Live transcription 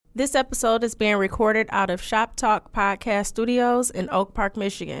This episode is being recorded out of Shop Talk Podcast Studios in Oak Park,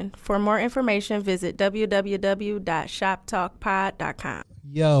 Michigan. For more information, visit www.shoptalkpod.com.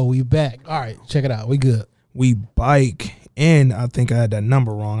 Yo, we back. All right, check it out. We good. We bike, and I think I had that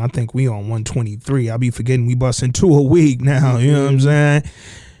number wrong. I think we on 123. I'll be forgetting we busting 2 a week now. You know what I'm saying?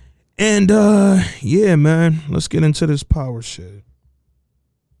 And yeah, man, let's get into this power shit.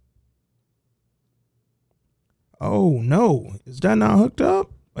 Oh no, is that not hooked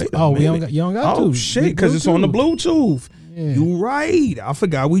up? Wait a minute. You don't got to. Oh shit, because it's on the Bluetooth. Yeah. You right. I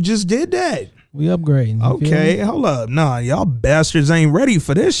forgot we just did that. We upgrading. Okay, hold up. Nah, y'all bastards ain't ready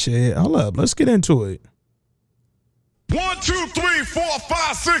for this shit. Hold up, let's get into it. 1, 2, 3, 4,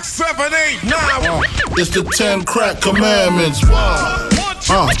 5, 6, 7, 8, 9. It's the 10 crack commandments. Wow.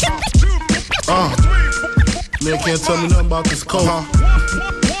 Man can't tell me nothing about this coke.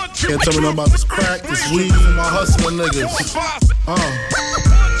 Can't tell me nothing about this crack, this weed, and my hustling niggas.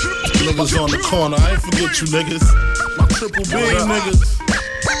 Niggas on the corner, I ain't forget you niggas. My triple B niggas. 1,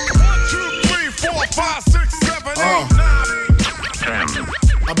 2, 3, 4, 5, 6, 7, 8, 9.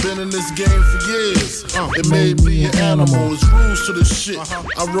 I've been in this game for years. It made me an animal. It's rules to this shit.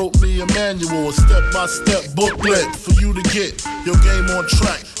 I wrote me a manual, a step-by-step booklet for you to get your game on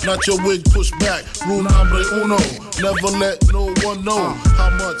track. Not your wig pushed back. Rule number uno. Never let no one know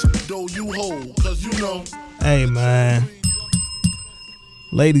how much dough you hold. Cause you know. Hey, man.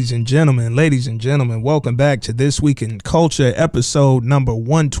 Ladies and gentlemen, welcome back to This Week in Culture, episode number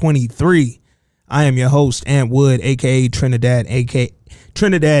 123. I am your host, Ant Wood, a.k.a. Trinidad, a.k.a.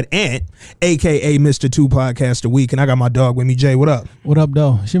 Trinidad Ant, a.k.a. Mr. 2 Podcast a Week, and I got my dog with me. Jay, what up? What up,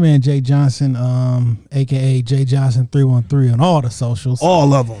 though? It's your man, Jay Johnson, a.k.a. Jay Johnson 313 on all the socials.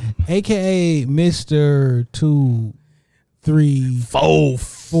 All of them. A.k.a. Mr. 2, 3, 4,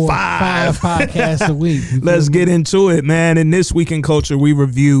 5 podcasts a week. Let's get into it, man. In This Week in Culture, we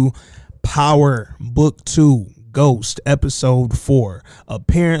review Power Book 2. Ghost, episode 4.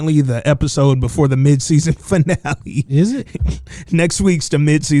 Apparently the episode before the mid-season finale. Is it? Next week's the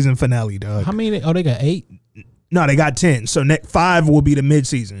mid-season finale, dog. How many? Oh, they got 8? No, they got 10. So 5 will be the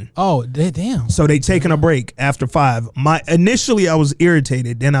mid-season. Oh, damn. So they taking a break after 5. Initially I was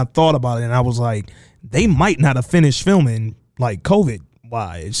irritated. Then I thought about it and I was like, they might not have finished filming like COVID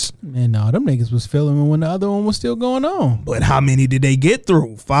wise. Man, no, them niggas was filming when the other one was still going on. But how many did they get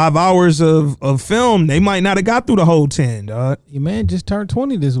through? 5 hours of film. They might not have got through the whole 10, dog. Your man just turned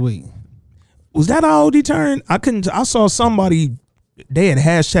 20 this week. Was that how old he turned? I saw somebody, they had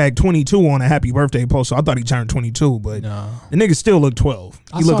hashtag 22 on a happy birthday post, so I thought he turned 22, but No. the nigga still looked 12.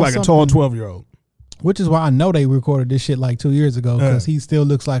 He looked like a tall 12-year-old. Which is why I know they recorded this shit like 2 years ago, because he still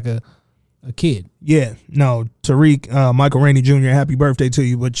looks like a kid. Yeah, no, Tariq, Michael Rainey Jr., happy birthday to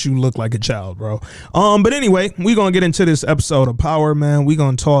you, but you look like a child, bro. But anyway, we gonna get into this episode of Power, man. We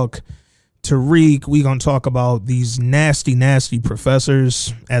gonna talk Tariq. We gonna talk about these nasty, nasty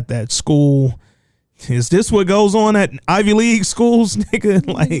professors at that school. Is this what goes on at Ivy League schools, nigga?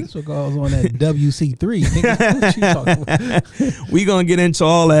 Like, this what goes on at WC3. Nigga, what you talking about? We gonna get into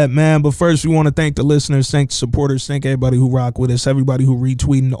all that, man. But first, we want to thank the listeners, thank the supporters, thank everybody who rock with us, everybody who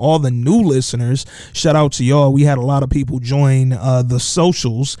retweeting, all the new listeners. Shout out to y'all. We had a lot of people join the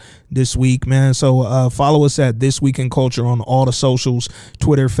socials this week, man. So follow us at This Week in Culture on all the socials,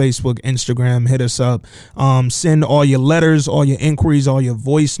 Twitter, Facebook, Instagram. Hit us up. Send all your letters, all your inquiries, all your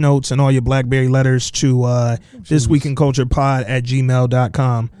voice notes, and all your BlackBerry letters to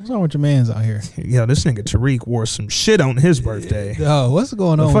thisweekinculturepod@gmail.com. What's wrong with your mans out here? Yo, this nigga Tariq wore some shit on his birthday. Oh, what's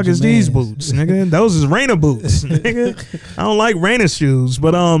going on? The fuck is these mans? boots, nigga? Those is Rainer boots, nigga. I don't like Rainer shoes,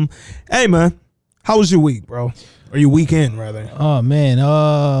 but hey man, how was your week, bro? Or your weekend, rather? Oh man,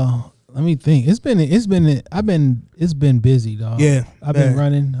 let me think. It's been busy, dog. Yeah, I've been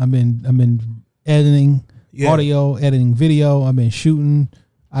running. I've been editing audio, editing video. I've been shooting.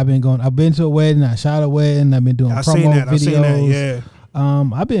 I've been to a wedding. I shot a wedding. I've been doing promo videos. I seen that, yeah.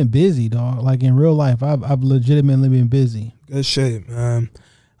 I've been busy, dog. Like in real life, I've legitimately been busy. Good shit, man.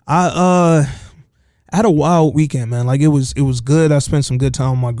 I had a wild weekend, man. Like it was good. I spent some good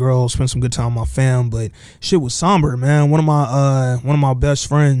time with my girls, spent some good time with my fam, but shit was somber, man. One of my best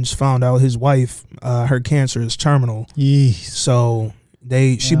friends found out his wife, her cancer is terminal. Yeesh. So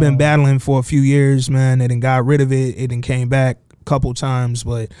she been battling for a few years, man. They done got rid of it. It done came back couple times,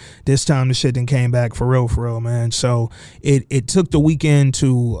 but this time the shit done came back for real, man. So it took the weekend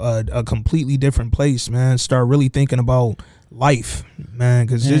to a completely different place, man. Start really thinking about life, man,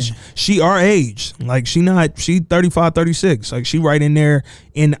 because she our age. Like she 35, 36. Like she right in there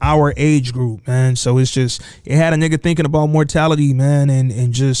in our age group, man. So it had a nigga thinking about mortality, man,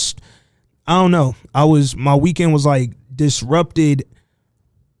 and just I don't know. My weekend was like disrupted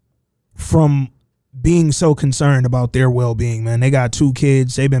from being so concerned about their well-being, man. They got 2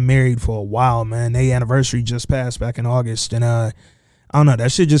 kids. They've been married for a while, man. Their anniversary just passed back in August, and I don't know,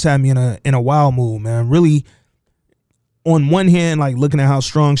 that shit just had me in a wild mood, man. Really, on one hand, like looking at how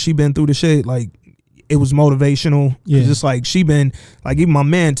strong she been through the shit, like it was motivational. Yeah. Just like she been, like even my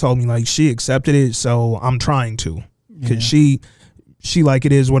man told me like she accepted it, so I'm trying to, because she like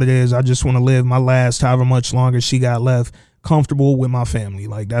it is what it is. I just want to live my last however much longer she got left comfortable with my family.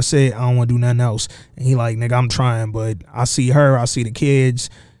 Like that's it. I don't want to do nothing else. And he like, nigga, I'm trying, but I see her, I see the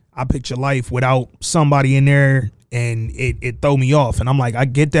kids. I picture life without somebody in there, and it throw me off. And I'm like, I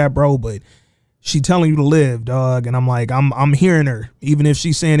get that, bro, but she telling you to live, dog. And I'm like, I'm hearing her. Even if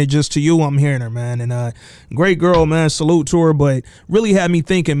she's saying it just to you, I'm hearing her, man. And great girl, man. Salute to her. But really had me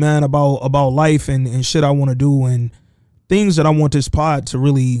thinking, man, about life and shit I want to do and things that I want this pod to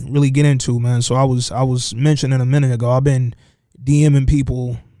really, really get into, man. So I was mentioning a minute ago, I've been DMing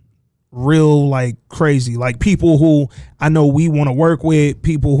people real like crazy, like people who I know we want to work with,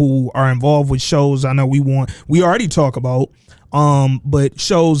 people who are involved with shows I know we already talk about, but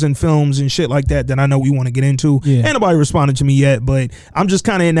shows and films and shit like that I know we want to get into. Ain't nobody responded to me yet, but I'm just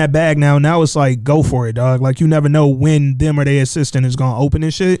kind of in that bag now. Now it's like, go for it, dog. Like you never know when them or their assistant is gonna open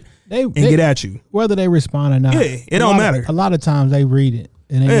this shit and get at you, whether they respond or not. Yeah, it don't matter. A lot of times they read it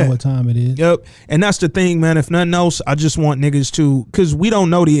and they know what time it is. Yep. And that's the thing, man. If nothing else, I just want niggas to, because we don't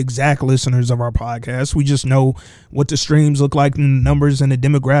know the exact listeners of our podcast. We just know what the streams look like and the numbers and the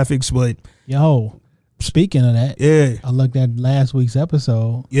demographics. But yo, speaking of that, I looked at last week's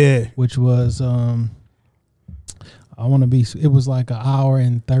episode. Which was it was like 1 hour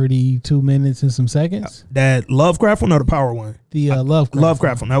and 32 minutes and some seconds. That Lovecraft one or the Power one? The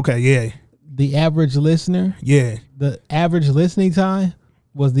Lovecraft one. Okay, yeah. The average listener. Yeah. The average listening time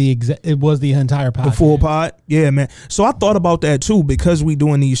was the entire pod. The full pod? Yeah, man. So I thought about that too, because we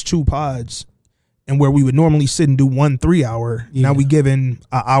doing these 2 pods and where we would normally sit and do 1 3-hour. Now we giving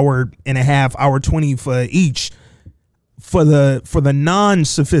 1.5 hour, 1:20 for each. For the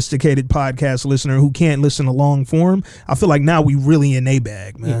non-sophisticated podcast listener who can't listen to long form, I feel like now we really in a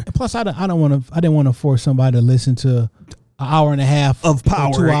bag, man. Yeah. Plus, I didn't want to force somebody to listen to 1.5 hours of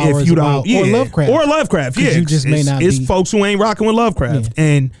Power 2 hours if you don't, or Lovecraft. Yeah, you just may not. It's folks who ain't rocking with Lovecraft,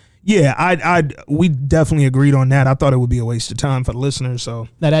 and we definitely agreed on that. I thought it would be a waste of time for the listeners. So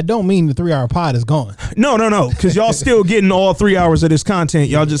now that don't mean the 3-hour pod is gone. No, because y'all still getting all 3 hours of this content.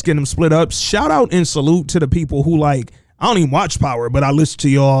 Y'all just getting them split up. Shout out and salute to the people who like. I don't even watch Power, but I listen to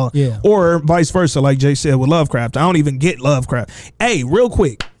y'all. Or vice versa, like Jay said with Lovecraft. I don't even get Lovecraft. Hey, real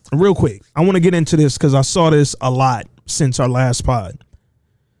quick. I want to get into this because I saw this a lot since our last pod.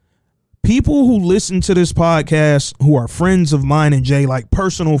 People who listen to this podcast who are friends of mine and Jay, like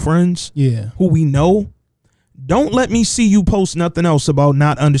personal friends, who we know, don't let me see you post nothing else about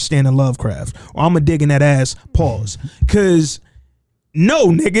not understanding Lovecraft, or I'm going to dig in that ass, pause. Because... no,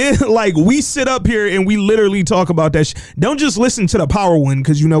 nigga, like we sit up here and we literally talk about that. Don't just listen to the Power one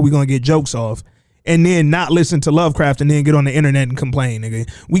because you know we're going to get jokes off and then not listen to Lovecraft and then get on the internet and complain,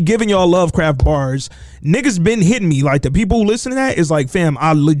 nigga. We giving y'all Lovecraft bars. Niggas been hitting me. Like the people who listen to that is like, fam,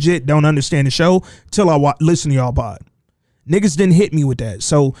 I legit don't understand the show till I listen to y'all pod. Niggas didn't hit me with that.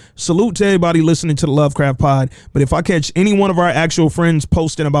 So salute to everybody listening to the Lovecraft pod. But if I catch any one of our actual friends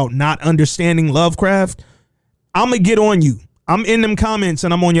posting about not understanding Lovecraft, I'm going to get on you. I'm in them comments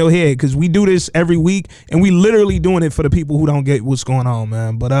and I'm on your head because we do this every week and we literally doing it for the people who don't get what's going on,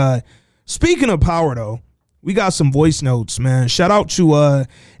 man. But speaking of Power, though, we got some voice notes, man. Shout out to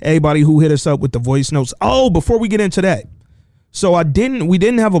everybody who hit us up with the voice notes. Oh, before we get into that. So we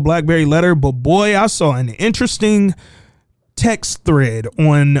didn't have a BlackBerry letter, but boy, I saw an interesting text thread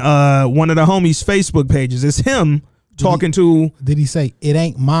on one of the homies' Facebook pages. It's him talking to. Did he say it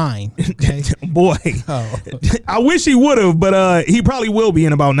ain't mine? Okay. Boy, I wish he would have, but he probably will be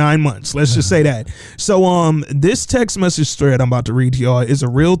in about 9 months. Let's just say that. So this text message thread I'm about to read to y'all is a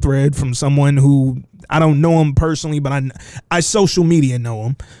real thread from someone who I don't know him personally, but I social media know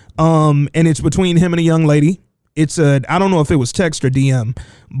him. And it's between him and a young lady. It's I don't know if it was text or DM,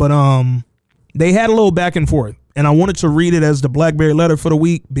 but they had a little back and forth. And I wanted to read it as the BlackBerry letter for the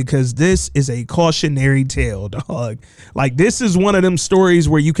week because this is a cautionary tale, dog. Like, this is one of them stories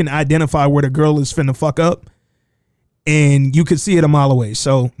where you can identify where the girl is finna fuck up and you can see it a mile away.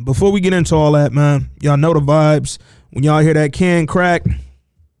 So before we get into all that, man, y'all know the vibes. When y'all hear that can crack.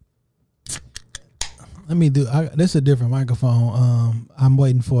 Let me do, this is a different microphone. I'm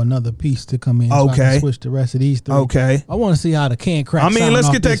waiting for another piece to come in. Okay. So I can switch the rest of these three. Okay. I want to see how the can crack. I mean, let's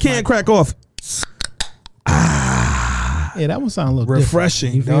get that can crack off. Yeah, that one sound a little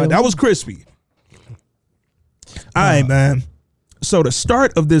refreshing. That was crispy. All right, man. So the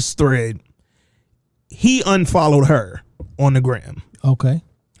start of this thread, he unfollowed her on the gram. Okay.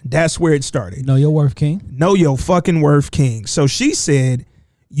 That's where it started. Know your worth, King. Know your fucking worth, King. So she said,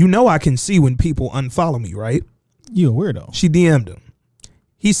 you know I can see when people unfollow me, right? You a weirdo. She DM'd him.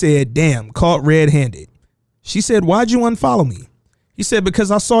 He said, damn, caught red-handed. She said, why'd you unfollow me? He said,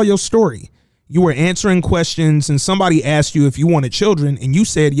 because I saw your story. You were answering questions and somebody asked you if you wanted children and you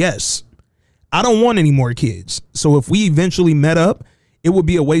said yes. I don't want any more kids. So if we eventually met up, it would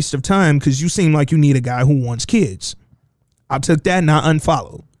be a waste of time because you seem like you need a guy who wants kids. I took that and I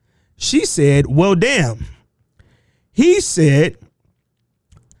unfollowed. She said, well, damn. He said,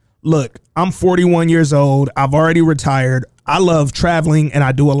 look, I'm 41 years old. I've already retired. I love traveling and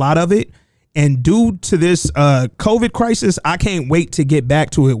I do a lot of it. And due to this COVID crisis, I can't wait to get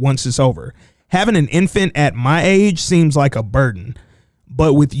back to it once it's over. Having an infant at my age seems like a burden,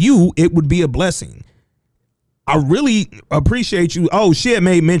 but with you, it would be a blessing. I really appreciate you. Oh, she had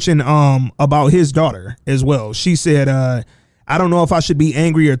made mention about his daughter as well. She said, I don't know if I should be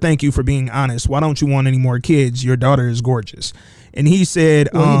angry or thank you for being honest. Why don't you want any more kids? Your daughter is gorgeous. And he said,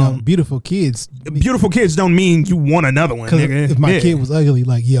 well, beautiful kids. Beautiful kids don't mean you want another one, nigga. If my kid was ugly,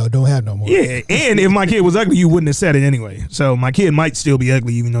 like, yo, don't have no more. Yeah, and if my kid was ugly, you wouldn't have said it anyway. So my kid might still be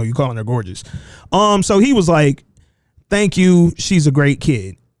ugly, even though you're calling her gorgeous. So he was like, thank you. She's a great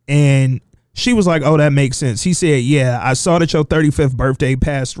kid. And she was like, oh, that makes sense. He said, yeah, I saw that your 35th birthday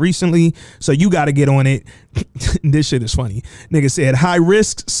passed recently, so you got to get on it. This shit is funny. Nigga said, high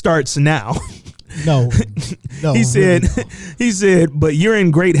risk starts now. No. He said, but you're in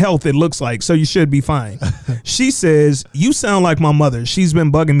great health, it looks like, so you should be fine. She says, you sound like my mother. She's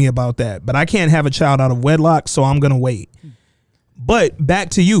been bugging me about that, but I can't have a child out of wedlock, so I'm going to wait. But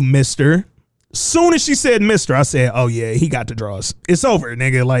back to you, mister. Soon as she said mister, I said, oh yeah, he got the draws. It's over,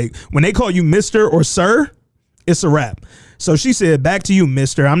 nigga. Like, when they call you mister or sir, it's a wrap. So she said, back to you,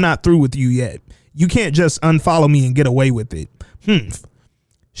 mister. I'm not through with you yet. You can't just unfollow me and get away with it.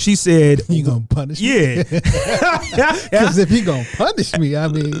 She said, you gonna punish me? Yeah. Because if you gonna punish me, I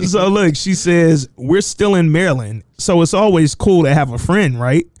mean. So look, she says, we're still in Maryland, so it's always cool to have a friend,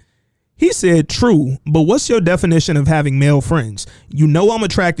 right? He said, true, but what's your definition of having male friends? You know I'm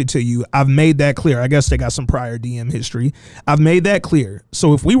attracted to you. I've made that clear. I guess they got some prior DM history. I've made that clear.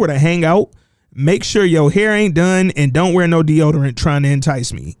 So if we were to hang out, make sure your hair ain't done and don't wear no deodorant trying to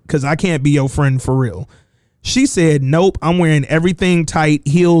entice me, because I can't be your friend for real. She said, nope, I'm wearing everything tight,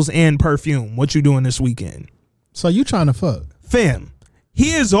 heels and perfume. What you doing this weekend? So you trying to fuck? Fam,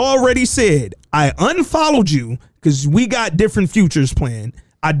 he has already said, I unfollowed you because we got different futures planned.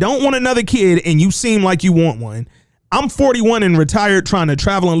 I don't want another kid and you seem like you want one. I'm 41 and retired trying to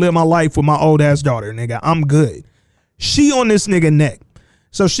travel and live my life with my old ass daughter, nigga. I'm good. She on this nigga neck.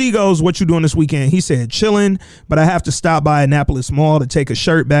 So she goes, what you doing this weekend? He said, chilling, but I have to stop by Annapolis Mall to take a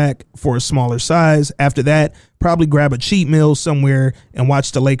shirt back for a smaller size. After that, probably grab a cheat meal somewhere and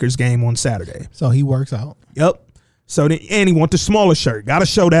watch the Lakers game on Saturday. So he works out. Yep. So then, and he want the smaller shirt. Got to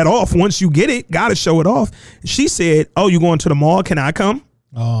show that off. Once you get it, got to show it off. She said, oh, you going to the mall? Can I come?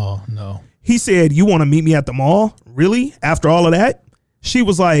 Oh, no. He said, you want to meet me at the mall? Really? After all of that? She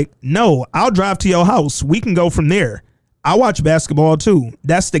was like, no, I'll drive to your house. We can go from there. I watch basketball too.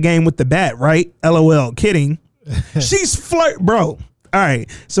 That's the game with the bat, right? LOL. Kidding. She's bro. All right.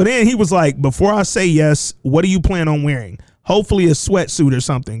 So then he was like, before I say yes, what do you plan on wearing? Hopefully a sweatsuit or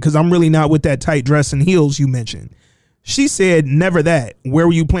something, because I'm really not with that tight dress and heels you mentioned. She said, never that. Where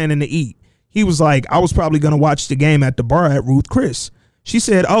were you planning to eat? He was like, I was probably going to watch the game at the bar at Ruth Chris. She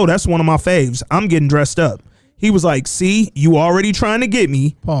said, oh, that's one of my faves. I'm getting dressed up. He was like, see, you already trying to get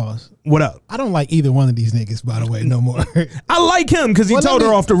me. Pause. What up? I don't like either one of these niggas, by the way, no more. I like him because he told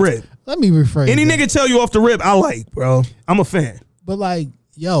her off the rip. Let me rephrase. Any nigga tell you off the rip, I like, bro. I'm a fan. But like,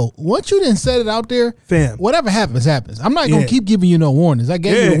 yo, once you didn't set it out there, fam, whatever happens, happens. I'm not going to keep giving you no warnings. I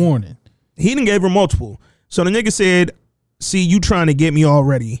gave you a warning. He done gave her multiple. So the nigga said, see, you trying to get me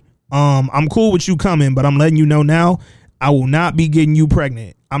already. I'm cool with you coming, but I'm letting you know now, I will not be getting you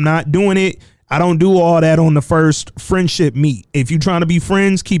pregnant. I'm not doing it. I don't do all that on the first friendship meet. If you trying to be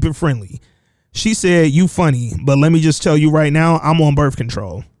friends, keep it friendly. She said, you funny, but let me just tell you right now, I'm on birth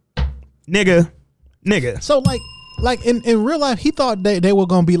control. Nigga. So like in real life, he thought they were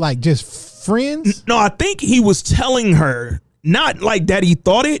going to be like just friends? No, I think he was telling her, not like that he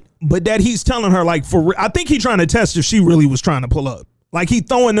thought it, but that he's telling her like I think he trying to test if she really was trying to pull up. Like he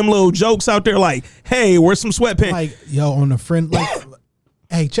throwing them little jokes out there like, hey, wear some sweatpants. Like, yo, on a friend, like,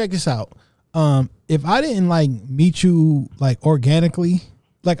 hey, check this out. If I didn't like meet you like organically,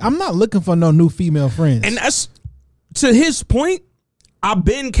 like I'm not looking for no new female friends. And that's to his point. I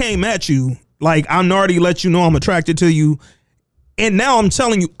been came at you like I'm already let you know I'm attracted to you. And now I'm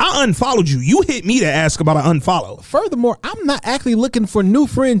telling you, I unfollowed you. You hit me to ask about an unfollow. Furthermore, I'm not actually looking for new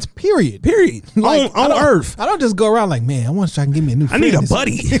friends, period. Like, on Earth. I don't just go around like, man, I want to try and give me a new friend. I need a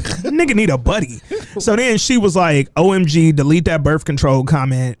buddy. Nigga need a buddy. So then she was like, OMG, delete that birth control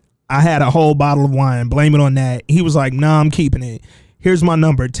comment. I had a whole bottle of wine. Blame it on that. He was like, nah, I'm keeping it. Here's my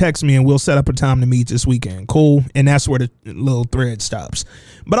number. Text me and we'll set up a time to meet this weekend. Cool. And that's where the little thread stops.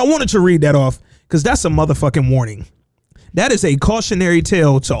 But I wanted to read that off because that's a motherfucking warning. That is a cautionary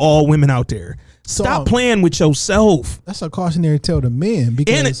tale to all women out there. Stop playing with yourself. That's a cautionary tale to men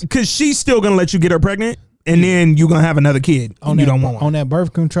because she's still gonna let you get her pregnant, and then you're gonna have another kid. And you don't want one. On that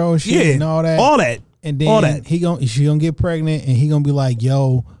birth control shit and all that. And then she gonna get pregnant, and he gonna be like,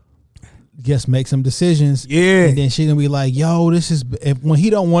 "Yo, just make some decisions." Yeah. And then she gonna be like, "Yo, this is," when he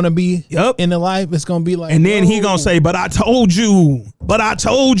don't want to be in the life, it's gonna be like, and then he gonna say, "But I told you.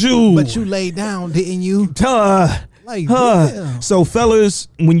 But you laid down, didn't you?" Like, so fellas,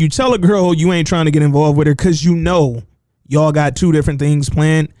 when you tell a girl you ain't trying to get involved with her because you know y'all got two different things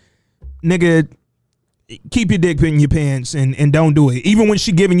planned, nigga, keep your dick in your pants and don't do it. Even when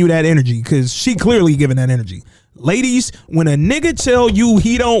she giving you that energy, because she clearly giving that energy. Ladies, when a nigga tell you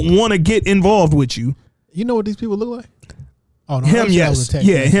he don't want to get involved with you, you know what these people look like? Oh no, him yes,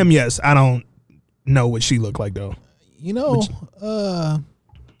 yeah, him yes. I don't know what she look like though. You know,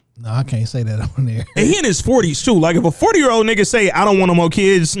 no, I can't say that on there. And he in his 40s too. Like if a 40-year-old nigga say I don't want no more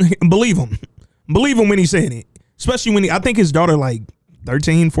kids, believe him. Believe him when he's saying it. Especially when I think his daughter like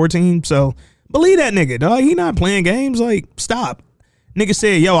 13, 14. So believe that nigga, dog. He not playing games. Like stop. Nigga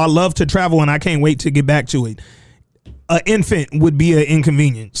said, yo, I love to travel and I can't wait to get back to it. An infant would be an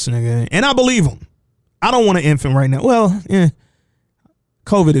inconvenience, nigga. And I believe him. I don't want an infant right now. Well, yeah.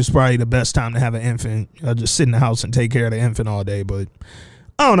 COVID is probably the best time to have an infant. I'll just sit in the house and take care of the infant all day, but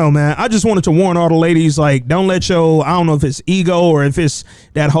I don't know, man. I just wanted to warn all the ladies, like, don't let your, I don't know if it's ego or if it's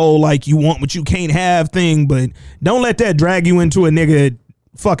that whole, like, you want what you can't have thing, but don't let that drag you into a nigga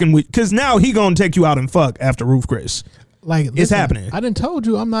fucking with, because now he gonna take you out and fuck after Roof Chris. Like, it's happening. I done told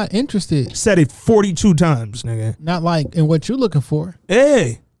you I'm not interested. Said it 42 times, nigga. Not like in what you're looking for.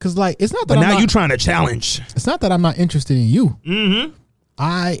 Hey. Because, like, it's not that but now you trying to challenge. It's not that I'm not interested in you. Mm-hmm.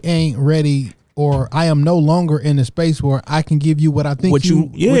 I ain't ready, or I am no longer in a space where I can give you what I think what you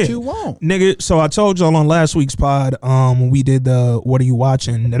want. Nigga, so I told y'all on last week's pod, when we did the What Are You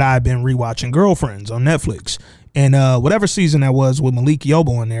Watching, that I've been rewatching Girlfriends on Netflix. And whatever season that was with Malik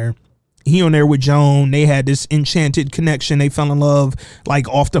Yoba in there, he on there with Joan. They had this enchanted connection. They fell in love like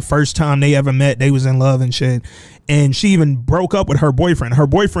off the first time they ever met. They was in love and shit. And she even broke up with her boyfriend. Her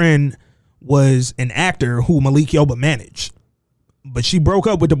boyfriend was an actor who Malik Yoba managed. But she broke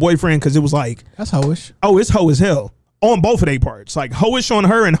up with the boyfriend because it was like, that's hoish. Oh, it's hoe as hell on both of their parts. Like hoish on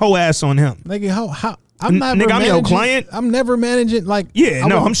her and hoe ass on him. Nigga, how I'm not. Nigga, I'm your client. I'm never managing. Like, yeah,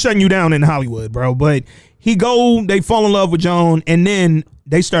 I'm shutting you down in Hollywood, bro. But they fall in love with Joan, and then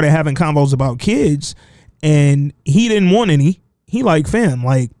they started having convos about kids, and he didn't want any. He like, fam,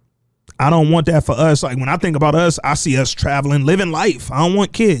 like, I don't want that for us. Like when I think about us, I see us traveling, living life. I don't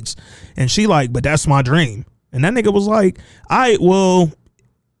want kids. And she like, but that's my dream. And that nigga was like, all right, well,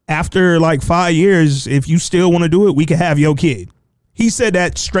 after like 5 years, if you still want to do it, we can have your kid. He said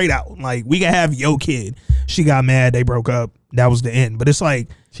that straight out. Like, we can have your kid. She got mad. They broke up. That was the end. But it's like.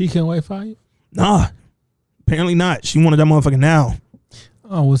 She couldn't wait 5 years? Nah. Apparently not. She wanted that motherfucker now.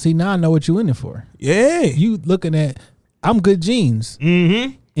 Oh, well, see, now I know what you in it for. Yeah. You looking at, I'm good jeans.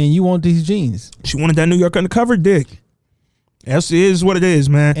 Mm-hmm. And you want these jeans. She wanted that New York undercover dick. That is what it is,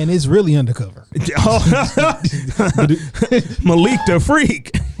 man. And it's really undercover. Malik the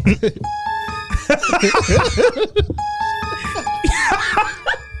freak.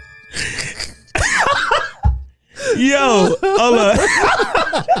 Yo, hold up.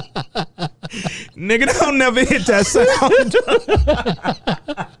 Nigga, don't never hit that sound.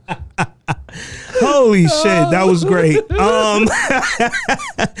 Holy shit, that was great.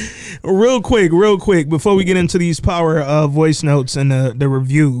 Real quick, before we get into these power voice notes and the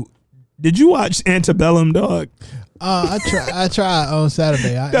review, did you watch Antebellum, dog? I tried on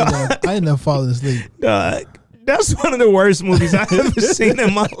Saturday. I ended up falling asleep. Dog, that's one of the worst movies I've ever seen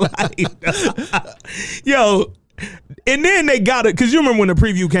in my life. Yo. And then they got it, because you remember when the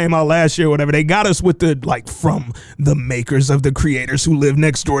preview came out last year or whatever, they got us with the, like, from the makers of the creators who lived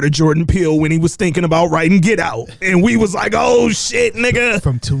next door to Jordan Peele when he was thinking about writing Get Out. And we was like, oh, shit, nigga.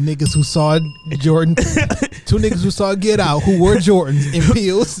 From two niggas who saw Jordan, two niggas who saw Get Out, who were Jordans and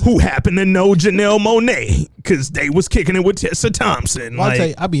Peels. Who happened to know Janelle Monáe, because they was kicking it with Tessa Thompson. Well, I'll tell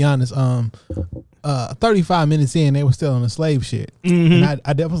you, I'll be honest, 35 minutes in, they were still on the slave shit. Mm-hmm. And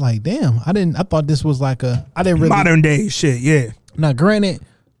I was like, damn, I thought this was like I didn't really. Modern day shit, yeah. Now, granted,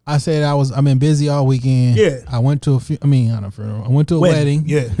 I said I've been busy all weekend. Yeah. I went to I went to a wedding.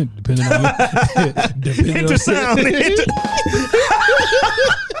 Yeah. Depending on Enter sound.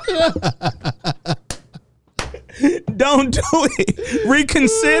 Don't do it.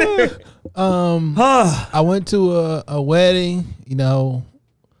 Reconsider. I went to a wedding, you know.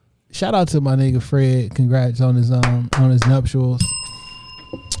 Shout out to my nigga Fred. Congrats on his nuptials.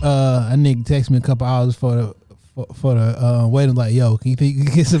 A nigga texted me a couple hours for the wedding, like, yo, can you think you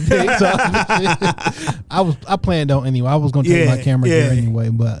can get some pics off? I planned on anyway. I was gonna take my camera there anyway,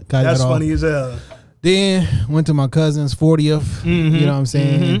 but that's funny as hell. Then went to my cousin's 40th. You know what I'm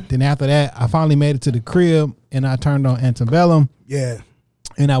saying? Then after that, I finally made it to the crib and I turned on Antebellum. Yeah.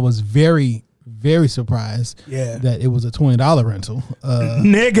 And I was very, very surprised that it was a $20 rental.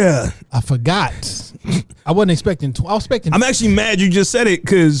 Nigga. I forgot. I wasn't expecting. I was expecting. I'm actually mad you just said it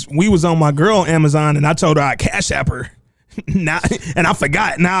because we was on my girl Amazon and I told her I'd Cash App her. And I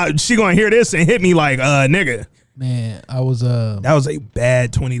forgot. Now she gonna hear this and hit me like, nigga. Man, I was that was a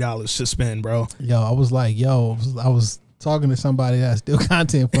bad $20 to spend, bro. Yo, I was like, I was talking to somebody that I steal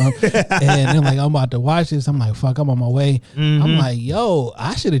content from, and they're like, I'm about to watch this. I'm like, fuck, I'm on my way. I'm like, yo,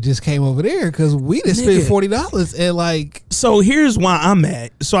 I should have just came over there because we just spent $40 and like. So here's why I'm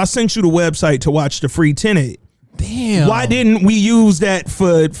mad. So I sent you the website to watch the free Tenet. Damn. Why didn't we use that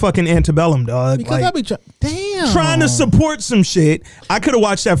for fucking Antebellum, dog? Because like, I be trying to support some shit. I could have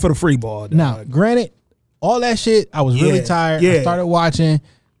watched that for the free ball. Dog. Now, granted, all that shit, I was really tired. I started watching.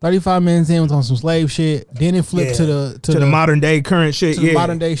 35 minutes in was on some slave shit. Then it flipped to the modern day current shit. To the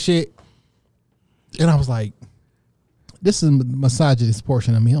modern day shit. And I was like, this is the misogynist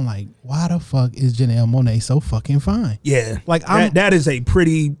portion of me. I'm like, why the fuck is Janelle Monáe so fucking fine? Yeah. Like that is a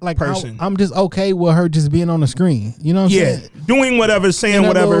pretty person. I'm just okay with her just being on the screen. You know what I'm saying? Doing whatever, saying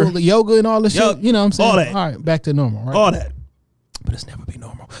whatever. Yoga and all the shit. You know what I'm saying? All that. All right, back to normal, right? All that. But it's never be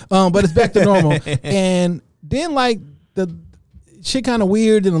normal. But it's back to normal. And then like the shit kind of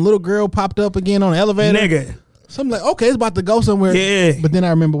weird, and a little girl popped up again on the elevator. Nigga. So I'm like, okay, it's about to go somewhere. Yeah. But then I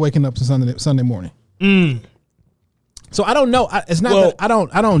remember waking up to Sunday morning. So I don't know. It's not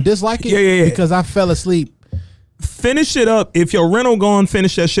that I don't dislike it. Yeah. Because I fell asleep. Finish it up. If your rental gone,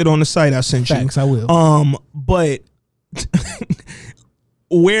 finish that shit on the site I sent you. Facts, I will. But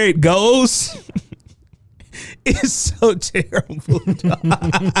where it goes is so terrible.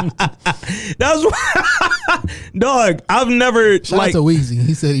 That's why, dog. I've never Shout out to Weezy.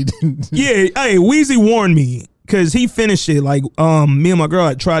 He said he didn't. Yeah, hey, Weezy warned me because he finished it. Like, me and my girl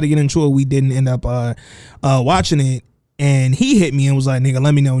had tried to get into it. We didn't end up watching it. And he hit me and was like, nigga,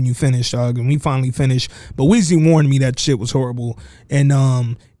 let me know when you finish, dog. And we finally finished. But Weezy warned me that shit was horrible.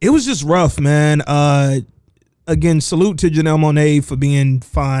 And it was just rough, man. Again, salute to Janelle Monáe for being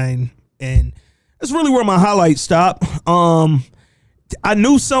fine. And that's really where my highlights stop. I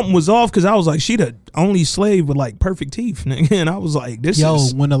knew something was off because I was like, she the only slave with like perfect teeth, nigga. And I was like, this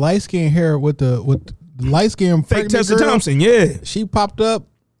is when the light skin hair with the light skin fake Tessa Thompson, yeah. She popped up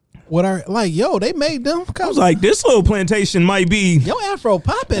with her like, yo, they made them. I was like, this little plantation might be yo afro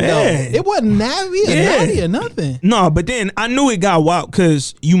popping though. It wasn't natty or nothing. No, but then I knew it got wild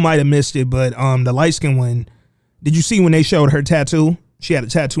because you might have missed it, but the light skin one, did you see when they showed her tattoo? She had a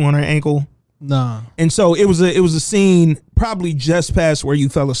tattoo on her ankle. Nah. And so it was a scene probably just past where you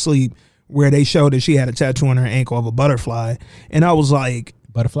fell asleep where they showed that she had a tattoo on her ankle of a butterfly. And I was like,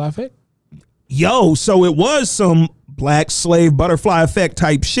 butterfly effect? Yo, so it was some black slave butterfly effect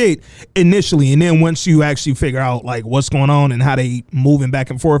type shit initially. And then once you actually figure out like what's going on and how they moving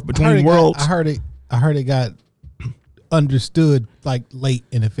back and forth between worlds. I heard it got understood like late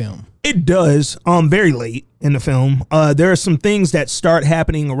in the film. It does, very late in the film. There are some things that start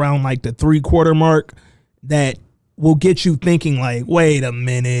happening around like the 3/4 mark that will get you thinking like, wait a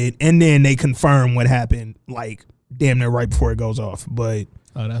minute, and then they confirm what happened like damn near right before it goes off. But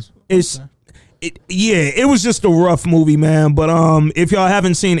it was just a rough movie, man. But if y'all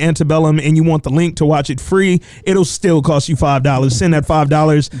haven't seen Antebellum and you want the link to watch it free, it'll still cost you $5. Send that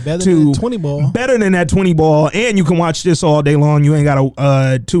 $5 better to than 20 ball. Better than that 20 ball, and you can watch this all day long. You ain't got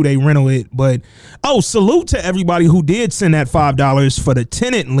a 2-day rental it. But salute to everybody who did send that $5 for the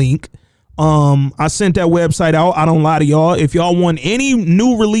Tenet link. I sent that website out. I don't lie to y'all. If y'all want any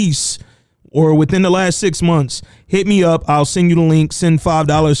new release or within the last 6 months, hit me up. I'll send you the link. Send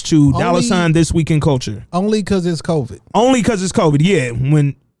 $5 to $ This Week in Culture. Only because it's COVID. Only because it's COVID. Yeah.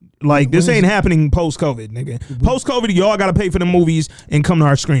 When this ain't happening post-COVID, nigga. Post-COVID, y'all got to pay for the movies and come to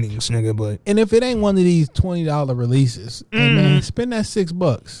our screenings, nigga. But and if it ain't one of these $20 releases, hey man, spend that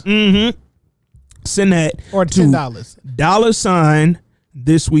 $6. Send that or $10. $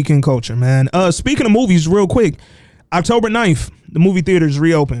 This Week in Culture, man. Speaking of movies, real quick. October 9th, the movie theaters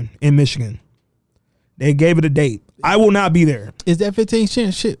reopen in Michigan. They gave it a date. I will not be there. Is that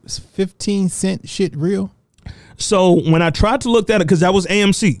 15 cent shit real? So when I tried to look that up, because that was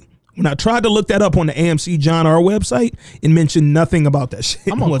AMC. When I tried to look that up on the AMC John R website, it mentioned nothing about that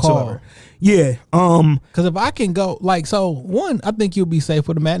shit whatsoever. Call. Yeah. Because if I can go, I think you'll be safe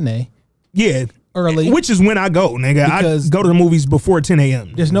for the matinee. Yeah. Early. Which is when I go, nigga. Because I go to the movies before 10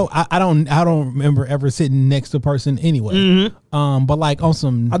 a.m. There's no, I don't remember ever sitting next to a person anyway. Mm-hmm. But on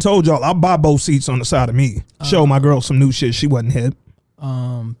some. I told y'all, I buy both seats on the side of me. Show my girl some new shit. She wasn't hip.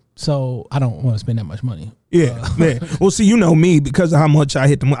 So I don't want to spend that much money. Yeah, man. Well, see, you know me, because of how much I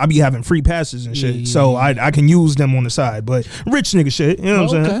hit them. I be having free passes and shit, so I can use them on the side. But rich nigga shit, you know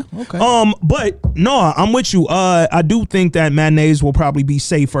what I'm saying? Okay. But no, I'm with you. I do think that matinees will probably be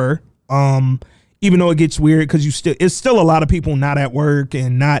safer. Even though it gets weird because it's still a lot of people not at work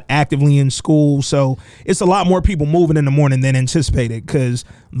and not actively in school, so it's a lot more people moving in the morning than anticipated. Because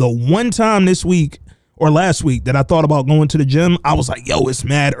the one time this week or last week that I thought about going to the gym, I was like, yo, it's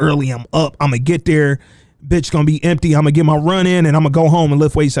mad early. I'm up. I'm going to get there. Bitch gonna be empty. I'm gonna get my run in and I'm gonna go home and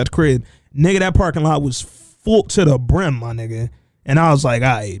lift weights at the crib. Nigga, that parking lot was full to the brim, my nigga. And I was like, all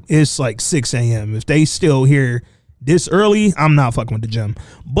right, it's like 6 a.m. If they still here this early, I'm not fucking with the gym.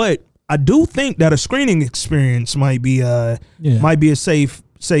 But I do think that a screening experience might be a safe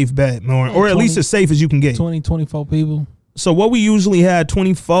bet, or at least as safe as you can get. 20, 24 people. So what we usually had,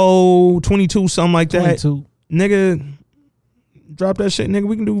 24, 22, something like that. 22. Nigga, drop that shit, nigga.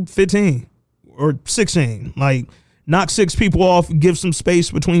 We can do 15. Or 16, like knock 6 people off, give some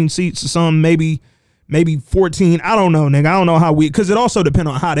space between seats or something, maybe 14. I don't know, nigga. I don't know how because it also depends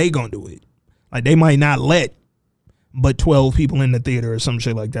on how they gonna do it. Like they might not let but 12 people in the theater or some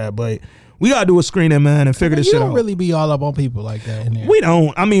shit like that. But we gotta do a screening, man, and figure this shit out. You don't really be all up on people like that in there. We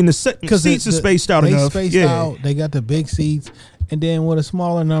don't. I mean, the seats are spaced out enough. They spaced out. They got the big seats, and then with a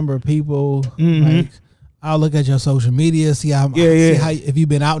smaller number of people, like. I'll look at your social media, see how if you've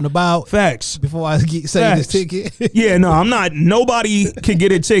been out and about. Facts. Before I say this ticket. Yeah, no, I'm not. Nobody can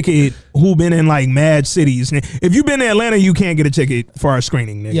get a ticket who been in like mad cities. If you've been to Atlanta, you can't get a ticket for our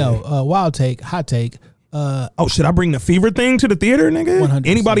screening, nigga. Yo, hot take. Should I bring the fever thing to the theater, nigga? 100%.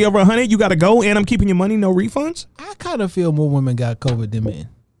 Anybody over 100, you got to go, and I'm keeping your money, no refunds? I kind of feel more women got COVID than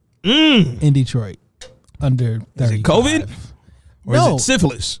men in Detroit under 35. Is it COVID? Or is it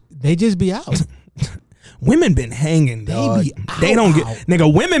syphilis? They just be out. Women been hanging, dog. They don't get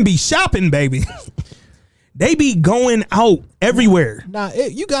nigga. Women be shopping, baby. They be going out everywhere. Nah,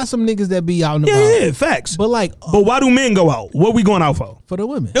 you got some niggas that be out and about. Yeah, facts. But but why do men go out? What we going out for? For the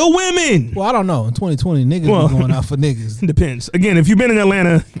women. The women. Well, I don't know. In 2020, niggas be going out for niggas. Depends. Again, if you've been in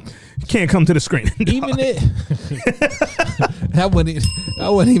Atlanta, you can't come to the screening. Even it. I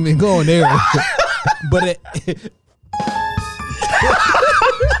wasn't even going there. But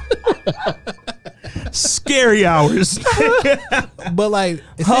scary hours. But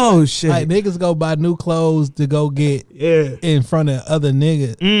shit. Like niggas go buy new clothes to go get in front of other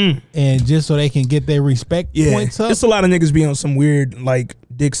niggas and just so they can get their respect points up. It's a lot of niggas be on some weird like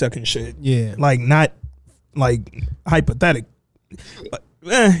dick sucking shit. Yeah. Like not like hypothetical.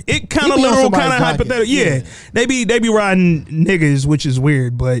 It kind of literal, kind of hypothetical. Yeah. They be riding niggas, which is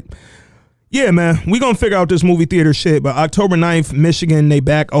weird, but yeah, man, we gonna figure out this movie theater shit. But October 9th, Michigan, they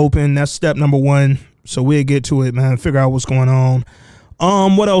back open. That's step number 1. So we'll get to it, man. Figure out what's going on.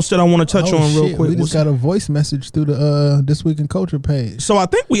 What else did I want to touch on real quick? We just got a voice message through the This Week in Culture page. So I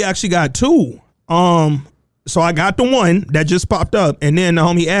think we actually got 2. So I got the one that just popped up, and then the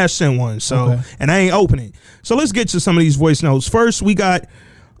homie Ash sent one. So and I ain't opening. So let's get to some of these voice notes. First, we got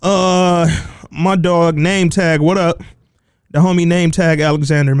my dog Name Tag. What up? The homie Name Tag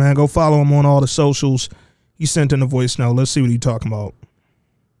Alexander, man. Go follow him on all the socials. He sent in a voice note. Let's see what he talking about.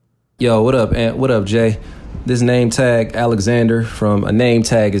 Yo, what up, Ant? What up, Jay? This Name Tag Alexander from A Name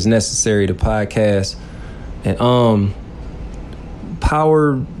Tag Is Necessary, the podcast. And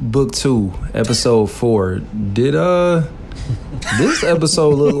Power Book 2, Episode 4. Did this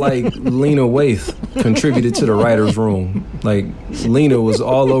episode look like Lena Waithe contributed to the writer's room? Like Lena was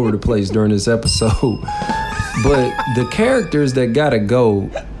all over the place during this episode. But the characters that gotta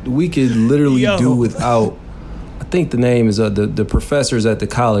go, we could literally do without. I think the name is the professors at the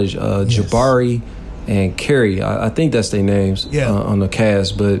college, Jabari and Carrie. I think that's their names on the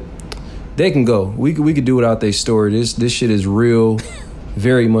cast, but they can go. We could do without their story. This shit is real,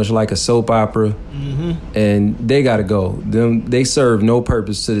 very much like a soap opera, and they gotta go. They serve no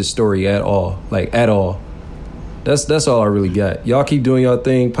purpose to this story at all, like at all. That's all I really got. Y'all keep doing y'all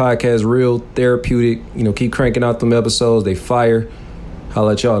thing. Podcast real, therapeutic. Keep cranking out them episodes. They fire. I'll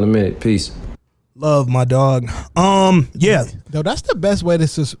let y'all in a minute. Peace. Love my dog. Yeah. No, that's the best way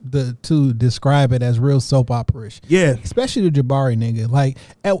to describe it as real soap opera-ish. Yeah. Especially the Jabari nigga. Like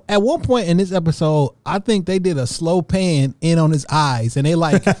at one point in this episode, I think they did a slow pan in on his eyes, and they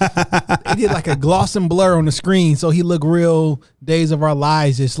they did like a gloss and blur on the screen, so he looked real Days of Our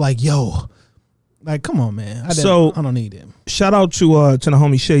Lives. Just like, yo, like, come on, man. I don't need him. Shout out to the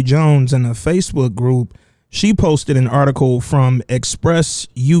homie Shay Jones in the Facebook group. She posted an article from Express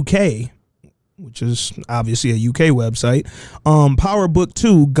UK, which is obviously a UK website. Power Book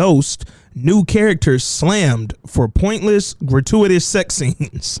 2 Ghost, new characters slammed for pointless, gratuitous sex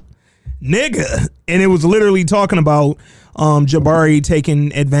scenes. Nigga. And it was literally talking about Jabari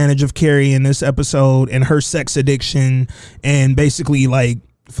taking advantage of Carrie in this episode and her sex addiction, and basically like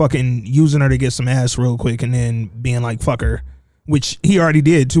fucking using her to get some ass real quick and then being like, fuck her. Which he already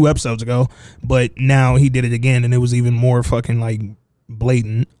did 2 episodes ago, but now he did it again and it was even more fucking like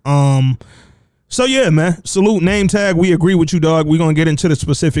blatant. So yeah, man, salute Name Tag. We agree with you, dog. We're going to get into the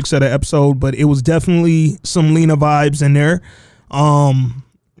specifics of the episode, but it was definitely some Lena vibes in there.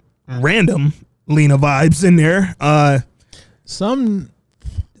 Random Lena vibes in there. Some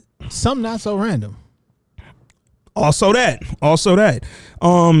not so random. Also that.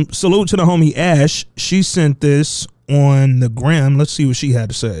 Salute to the homie Ash. She sent this on the gram. Let's see what she had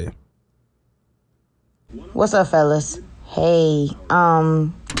to say. What's up, fellas? Hey,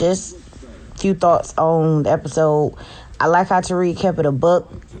 just few thoughts on the episode. I like how Tariq kept it a buck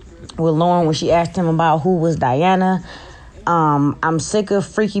with Lauren when she asked him about who was Diana. I'm sick of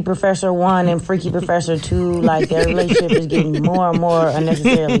Freaky Professor 1 and Freaky Professor 2. Like, their relationship is getting more and more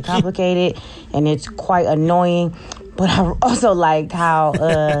unnecessarily complicated, and it's quite annoying. But I also liked how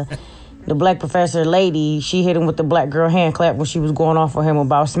the black professor lady, she hit him with the black girl hand clap when she was going off for him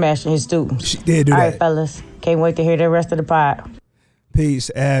about smashing his students. She did do that. All right, fellas. Can't wait to hear the rest of the pod.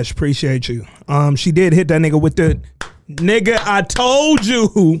 Peace, Ash. Appreciate you. She did hit that nigga with the nigga, I told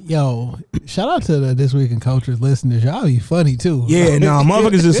you. Yo, shout out to the This Week in Cultures listeners. Y'all be funny too. Yeah, no,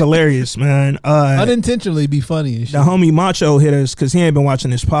 motherfuckers is hilarious, man. Unintentionally be funny and shit. The homie Macho hit us because he ain't been watching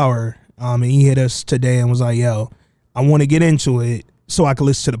this Power. And he hit us today and was like, yo, I want to get into it so I can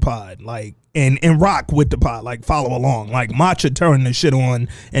listen to the pod. Like, and rock with the pod, like follow along. Like Macho turning the shit on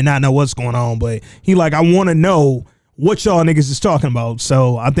and not know what's going on. But he like, I want to know what y'all niggas is talking about.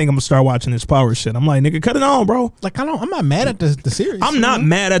 So I think I'm gonna start watching this Power shit. I'm like, nigga, cut it on, bro. Like, I'm not mad at the series. I'm not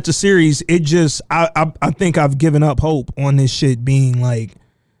mad at the series. It just, I think I've given up hope on this shit being like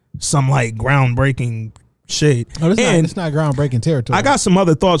some like groundbreaking shit. Oh, it's not groundbreaking territory. I got some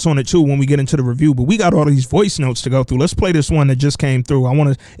other thoughts on it too when we get into the review, but we got all these voice notes to go through. Let's play this one that just came through. I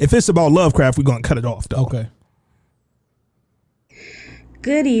want to, if it's about Lovecraft, we're gonna cut it off though. Okay.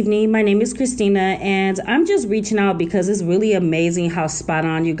 Good evening. My name is Christina, and I'm just reaching out because it's really amazing how spot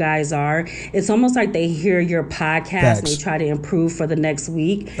on you guys are. It's almost like they hear your podcast and they try to improve for the next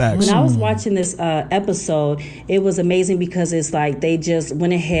week. When I was watching this episode, it was amazing because it's like they just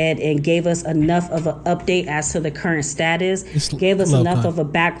went ahead and gave us enough of an update as to the current status, gave us enough of a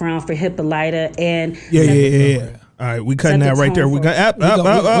background for Hippolyta, and yeah. All right, we cutting that right there. We got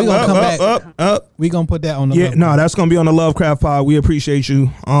up. We gonna put that on the Lovecraft. That's gonna be on the Lovecraft pod. We appreciate you.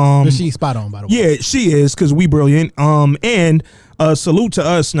 She's spot on, by the way. Yeah, she is, because we brilliant. And salute to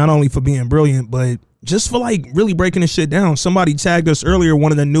us not only for being brilliant, but just for like really breaking this shit down. Somebody tagged us earlier,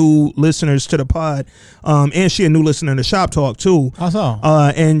 one of the new listeners to the pod, and she a new listener to Shop Talk too. I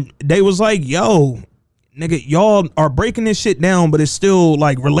saw. And they was like, "Yo, nigga, y'all are breaking this shit down, but it's still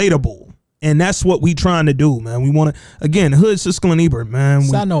like relatable." And that's what we trying to do, man. We want to, again, Hood, Siskel, and Ebert, man.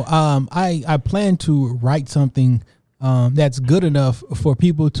 So I know, I plan to write something that's good enough for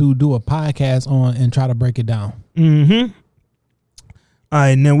people to do a podcast on and try to break it down. Mm-hmm. All right,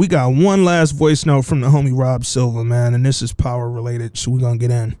 and then we got one last voice note from the homie Rob Silva, man, and this is Power related, so we're going to get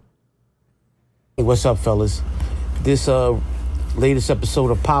in. Hey, what's up, fellas? This latest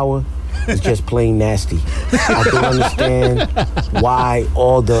episode of Power is just plain nasty. I don't understand why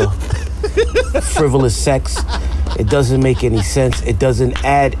all the frivolous sex. It doesn't make any sense. It doesn't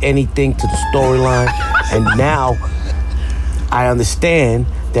add anything to the storyline. And now I understand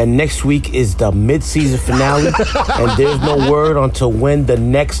that next week is the mid-season finale, and there's no word until when the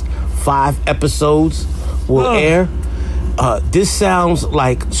next 5 episodes will air. This sounds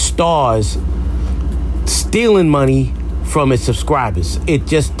like Starz stealing money from its subscribers. It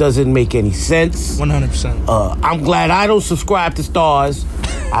just doesn't make any sense. 100%. I'm glad I don't subscribe to Starz.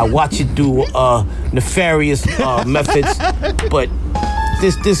 I watch it through nefarious methods, but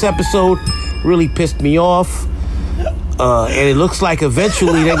this episode really pissed me off. And it looks like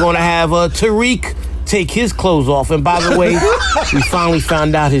eventually they're going to have Tariq take his clothes off. And by the way, we finally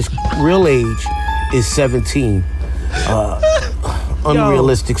found out his real age. is 17.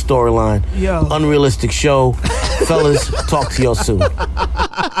 Unrealistic storyline. Unrealistic show. Fellas, talk to y'all soon.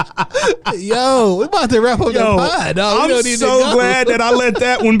 Yo, we about to wrap up the pod, dog. I'm so glad that I let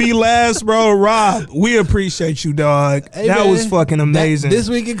that one be last, bro. Rob, we appreciate you, dog. Hey, that was fucking amazing. This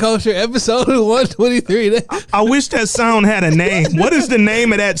Week in Culture, episode 123. I wish that sound had a name. What is the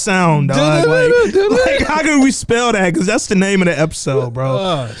name of that sound, dog? Like how can we spell that? Because that's the name of the episode, bro.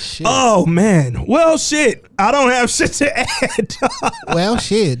 Oh, shit. Oh, man. Well, shit. I don't have shit to add, dog. Well,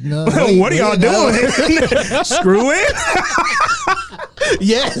 shit. No, what are y'all doing? Screw it?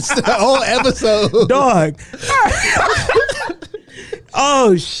 Yes, the whole episode. Dog.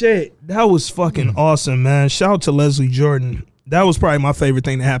 Oh, shit. That was fucking awesome, man. Shout out to Leslie Jordan. That was probably my favorite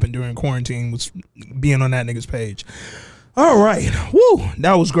thing that happened during quarantine was being on that nigga's page. All right. Woo.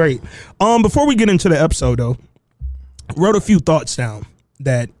 That was great. Before we get into the episode, though, wrote a few thoughts down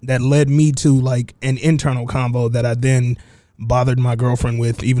that led me to like an internal convo that I then bothered my girlfriend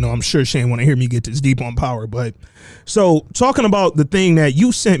with, even though I'm sure she didn't want to hear me get this deep on Power. But so talking about the thing that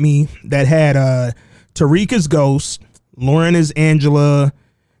you sent me that had Tariq as Ghost, Lauren as Angela,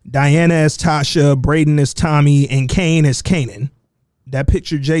 Diana as Tasha, Braden as Tommy, and Kane as Kanan. That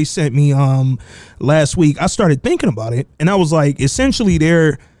picture Jay sent me last week, I started thinking about it, and I was like, essentially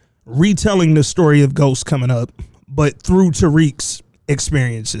they're retelling the story of Ghost coming up, but through Tariq's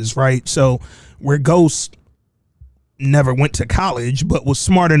experiences, right? So where Ghost never went to college, but was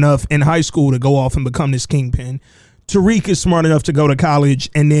smart enough in high school to go off and become this kingpin. Tariq is smart enough to go to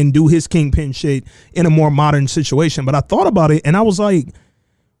college and then do his kingpin shit in a more modern situation. But I thought about it and I was like,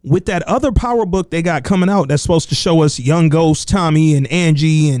 with that other Power book they got coming out that's supposed to show us young Ghost, Tommy, and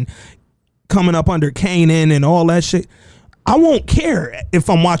Angie, and coming up under Kanan and all that shit, I won't care if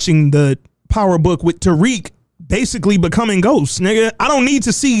I'm watching the Power book with Tariq basically becoming Ghost, nigga. I don't need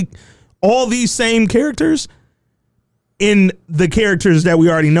to see all these same characters in the characters that we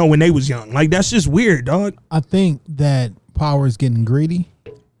already know when they was young. Like, that's just weird, dog. I think that Power is getting greedy.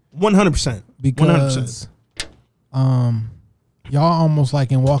 100%. Because 100%. Y'all almost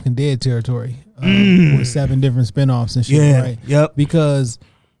like in Walking Dead territory with 7 different spinoffs and shit, right? Yep. Because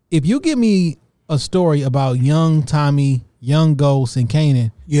if you give me a story about young Tommy, young Ghost, and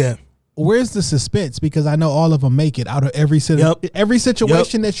Kanan, where's the suspense? Because I know all of them make it out of every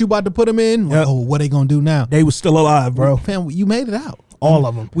situation that you about to put them in. Yep. Oh, what they gonna do now? They was still alive, bro. Fam, you made it out. All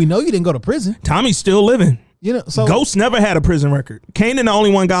of them. We know you didn't go to prison. Tommy's still living. You know, so Ghost never had a prison record. Kanan, the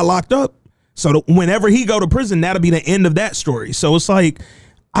only one, got locked up. So whenever he go to prison, that'll be the end of that story. So it's like,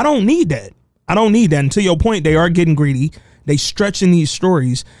 I don't need that. I don't need that. And to your point, they are getting greedy. They stretching these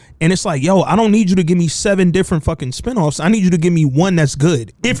stories. And it's like, yo, I don't need you to give me 7 different fucking spinoffs. I need you to give me one that's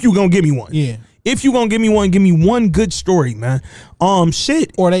good. If you gonna give me one. Yeah. If you gonna give me one good story, man.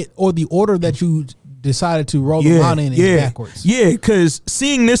 Shit. Or the order that you decided to roll them out in is backwards. Yeah, because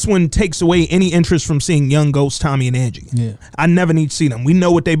seeing this one takes away any interest from seeing young Ghost, Tommy, and Angie. Yeah. I never need to see them. We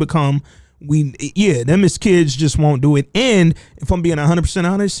know what they become. Them as kids just won't do it. And if I'm being 100%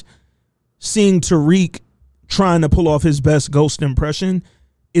 honest, seeing Tariq trying to pull off his best Ghost impression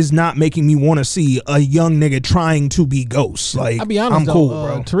is not making me want to see a young nigga trying to be Ghost. Like, I'll be honest, I'm cool,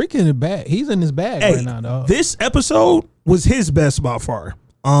 bro. Tariq in his bag. He's in his bag right now, dog. This episode was his best by far.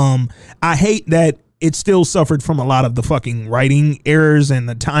 I hate that it still suffered from a lot of the fucking writing errors and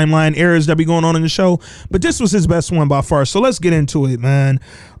the timeline errors that be going on in the show, but this was his best one by far. So let's get into it, man.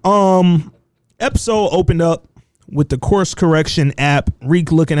 Episode opened up with the course correction app.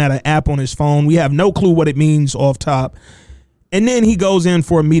 Reek looking at an app on his phone. We have no clue what it means off top. And then he goes in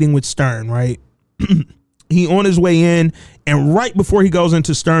for a meeting with Stern, right? He on his way in, and right before he goes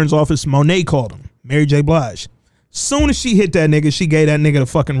into Stern's office, Monet called him, Mary J. Blige. Soon as she hit that nigga, she gave that nigga the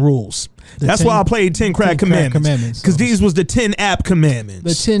fucking rules. That's why I played 10 crack commandments. Because these was the 10 app commandments.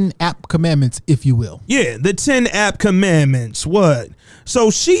 The 10 app commandments, if you will. Yeah, the 10 app commandments. What?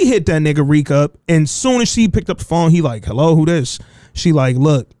 So she hit that nigga Reek up, and soon as she picked up the phone, he like, hello, who this? She like,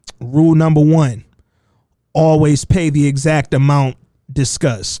 look, rule number 1, always pay the exact amount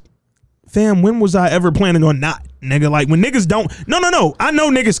discussed. Fam, when was I ever planning on not, nigga? Like, when niggas don't, no. I know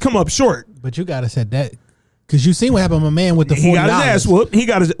niggas come up short. But you gotta set that. Because you seen what happened to my man with the $40. He got his ass whooped.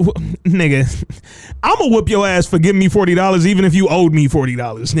 Nigga, I'm going to whoop your ass for giving me $40 even if you owed me $40,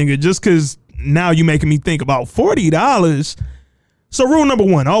 nigga. Just because now you making me think about $40. So rule number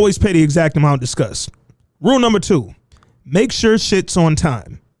 1, always pay the exact amount discussed. Rule number 2, make sure shit's on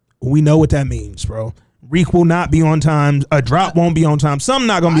time. We know what that means, bro. Reek will not be on time. A drop won't be on time. Something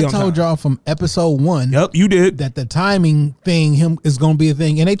not going to be on time. I told y'all from episode 1. Yep, you did. That the timing thing is going to be a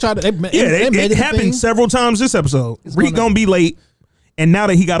thing. And they tried to. It happened several times this episode. Reek going to be late. And now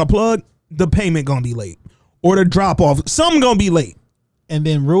that he got a plug, the payment gonna be late or the drop off. Something gonna be late. And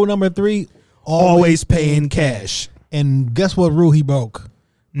then rule number 3, always pay in cash. And guess what rule he broke?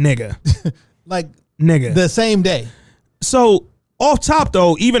 Nigga. Nigga. The same day. So off top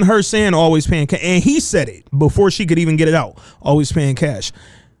though, even her saying always paying cash, and he said it before she could even get it out, always paying cash.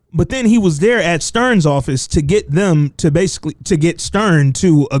 But then he was there at Stern's office to get them to get Stern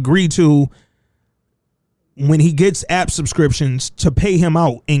to agree to, when he gets app subscriptions, to pay him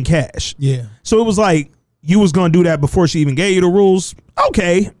out in cash. Yeah. So it was like, you was going to do that before she even gave you the rules.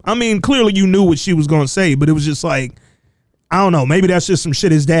 Okay. I mean, clearly you knew what she was going to say, but it was just like, I don't know. Maybe that's just some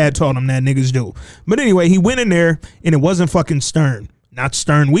shit his dad taught him that niggas do. But anyway, he went in there and it wasn't fucking Stern. Not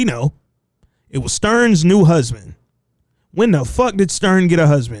Stern we know. It was Stern's new husband. When the fuck did Stern get a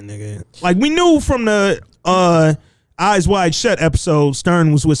husband, nigga? Like, we knew from the Eyes Wide Shut episode,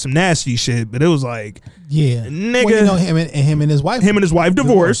 Stern was with some nasty shit, but it was like, yeah, nigga. Well, you know, him and his wife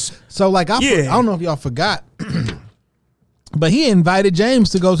divorced. So like, I don't know if y'all forgot, but he invited James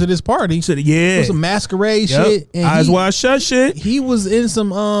to go to this party. Yeah, it was some masquerade shit. And Eyes Wide Shut shit. He was in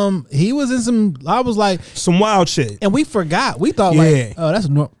some. I was like, some wild shit, and we forgot. We thought like, oh, that's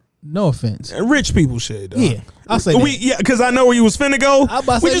no offense, rich people shit. Dog. Yeah. I'll say that. Because I know where you was finna go. No,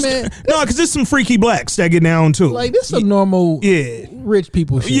 because there's some freaky blacks that get down too. Like, this some normal rich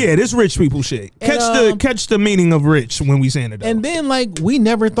people shit. Yeah, this rich people shit. Catch the meaning of rich when we saying it though. And then like, we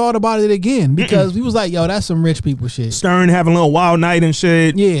never thought about it again because we was like, yo, that's some rich people shit. Stern having a little wild night and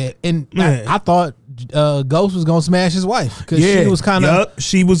shit. Yeah, and I thought Ghost was gonna smash his wife because she was kind of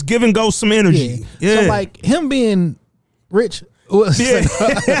she was giving Ghost some energy. Yeah. So like, him being rich,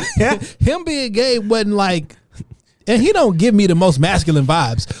 him being gay wasn't like. And he don't give me the most masculine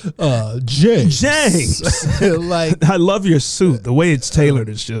vibes. James. Like, I love your suit. The way it's tailored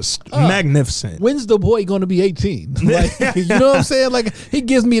is just magnificent. When's the boy going to be 18? Like, you know what I'm saying? Like, he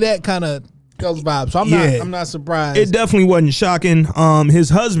gives me that kind of vibe. So I'm not surprised. It definitely wasn't shocking. His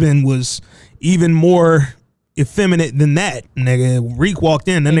husband was even more effeminate than that. Nigga, Reek walked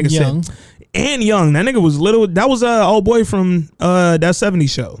in. That nigga young. said, and young. That nigga was little. That was old boy from that 70s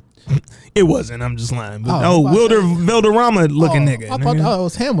show. It wasn't. I'm just lying. But, Wilderama looking nigga. I thought it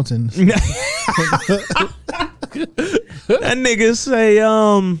was Hamilton. That nigga say,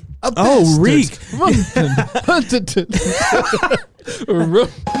 Reek.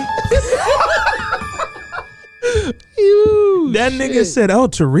 That nigga said,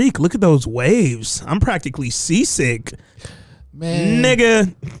 Tariq, look at those waves. I'm practically seasick. Man,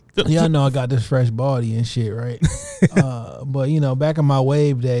 nigga. Y'all know I got this fresh body and shit, right? But you know, back in my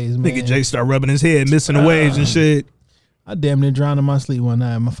wave days, man. Nigga Jay start rubbing his head, missing the waves and shit. I damn near drowned in my sleep one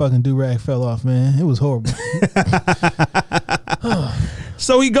night. My fucking do-rag fell off, man. It was horrible.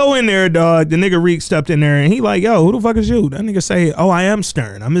 So he go in there, dog. The nigga Reek stepped in there and he like, yo, who the fuck is you? That nigga say, oh, I am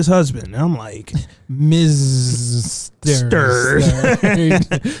Stern. I'm his husband. And I'm like, Ms. Stern. So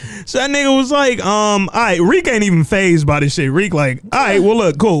that nigga was like, all right, Reek ain't even phased by this shit. Reek like, all right, well,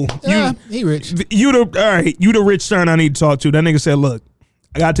 look, cool. He rich. You the rich Stern I need to talk to. That nigga said, look,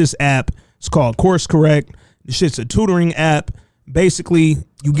 I got this app. It's called Course Correct. This shit's a tutoring app. Basically,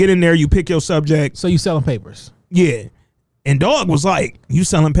 you get in there, you pick your subject. So you selling papers? Yeah. And dog was like, you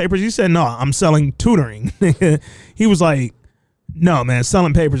selling papers? He said, no, I'm selling tutoring. He was like, no, man,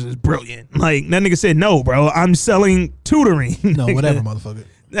 selling papers is brilliant. Like, that nigga said, no, bro, I'm selling tutoring. No, whatever, motherfucker.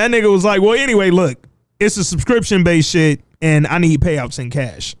 That nigga was like, well, anyway, look, it's a subscription-based shit, and I need payouts in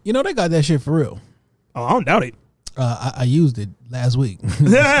cash. You know, they got that shit for real. Oh, I don't doubt it. I used it last week. It's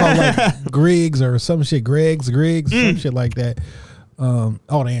called like Griggs or some shit, Griggs, some shit like that.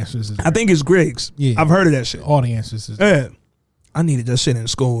 All the answers is I think it's Griggs. Yeah, I've heard of that shit. All the answers is yeah. I needed that shit in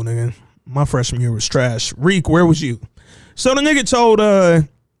school, nigga. My freshman year was trash. Reek, where was you? So the nigga told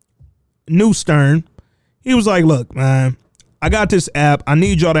New Stern, he was like, look, man, I got this app. I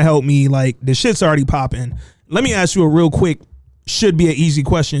need y'all to help me. Like, the shit's already popping. Let me ask you a real quick, should be an easy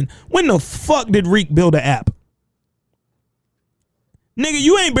question. When the fuck did Reek build an app? Nigga,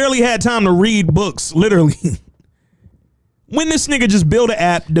 you ain't barely had time to read books, literally. When this nigga just build an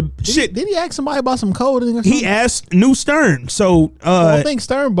app, did he ask somebody about some coding or something? He asked New Stern. So I think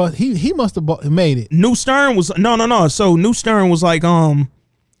Stern, but he must have made it. New Stern was no. So New Stern was like,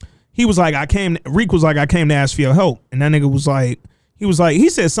 he was like, Reek was like, I came to ask for your help. And that nigga was like, he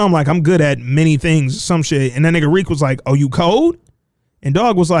said something like, I'm good at many things, some shit. And that nigga Reek was like, oh, you code? And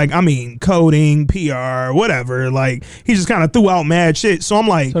dog was like, I mean, coding, PR, whatever. Like, he just kind of threw out mad shit. So I'm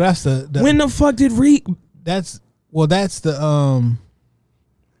like, so that's when the fuck did Reek? That's the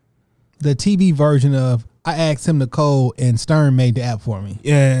TV version of I asked him to code, and Stern made the app for me.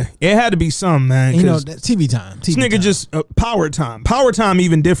 Yeah, it had to be some, man. You know, TV time. This nigga just power time. Power time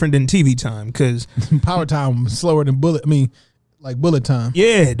even different than TV time because power time was slower than bullet. I mean, like bullet time.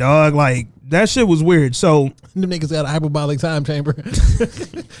 Yeah, dog. Like that shit was weird. So them niggas got a hyperbolic time chamber.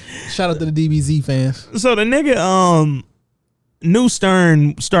 Shout out to the DBZ fans. So the nigga New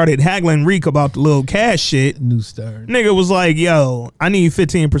Stern started haggling Reek about the little cash shit. New Stern. Nigga was like, yo, I need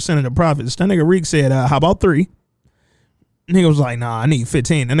 15% of the profits. That nigga Reek said, how about 3? Nigga was like, nah, I need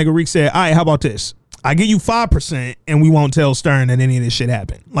 15. That nigga Reek said, all right, how about this? I give you 5% and we won't tell Stern that any of this shit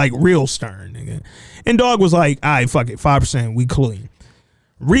happened. Like real Stern, nigga. And dog was like, all right, fuck it, 5%, we clean.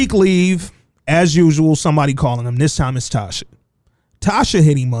 Reek leave, as usual, somebody calling him. This time it's Tasha. Tasha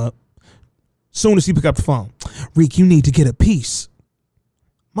hit him up. Soon as he pick up the phone, Reek, you need to get a piece.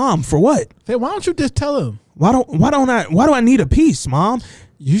 Mom, for what? Hey, why don't you just tell him? Why do I need a piece, Mom?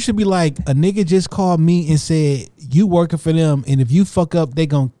 You should be like, a nigga just called me and said you working for them, and if you fuck up, they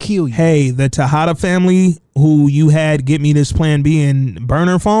gonna kill you. Hey, the Tejada family who you had get me this Plan B and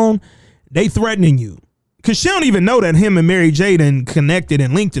burner phone, they threatening you. Cause she don't even know that him and Mary J done connected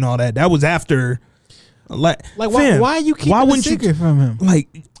and linked and all that. That was after. Like fam, why are you keeping a secret from him? Like,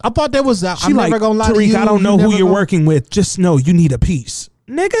 I thought that was. I'm like, never gonna lie Tariq, to you. I don't know who you're working with. Just know you need a piece,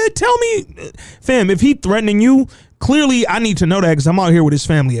 nigga. Tell me, fam. If he threatening you, clearly I need to know that because I'm out here with his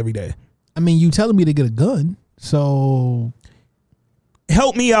family every day. I mean, you telling me to get a gun, so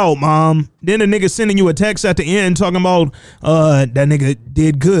help me out, Mom. Then the nigga sending you a text at the end talking about that nigga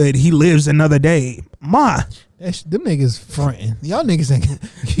did good. He lives another day. Ma. Them niggas fronting. Y'all niggas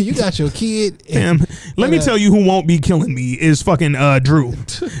ain't. You got your kid. Damn. Let me tell you who won't be killing me is fucking Drew.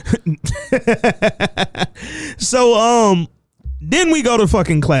 So then we go to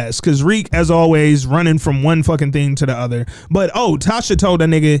fucking class because Reek, as always, running from one fucking thing to the other. But Tasha told that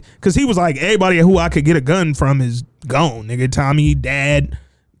nigga because he was like, everybody who I could get a gun from is gone. Nigga, Tommy, Dad,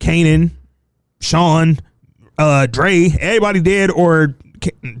 Kanan, Sean, Dre, everybody dead or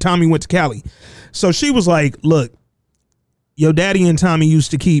Tommy went to Cali. So she was like, look, your daddy and Tommy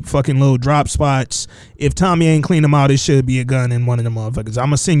used to keep fucking little drop spots. If Tommy ain't clean them out, it should be a gun in one of them motherfuckers. I'm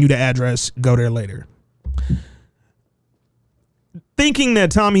going to send you the address. Go there later. Thinking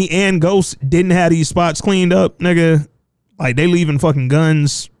that Tommy and Ghost didn't have these spots cleaned up, nigga, like they leaving fucking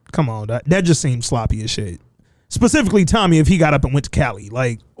guns. Come on, that just seems sloppy as shit. Specifically Tommy if he got up and went to Cali.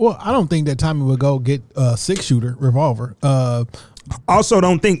 Like, well, I don't think that Tommy would go get a 6-shooter revolver. Also,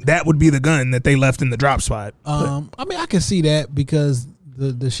 don't think that would be the gun that they left in the drop spot. I mean, I can see that because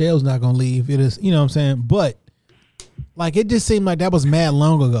the shell's not gonna leave. It is, you know what I'm saying. But like, it just seemed like that was mad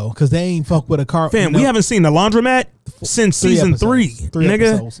long ago because they ain't fuck with a car. Fam, we haven't seen the laundromat since season 3,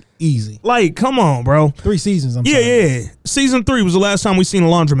 nigga. Episodes. Easy. Like, come on, bro. 3 seasons. Yeah. Season 3 was the last time we seen a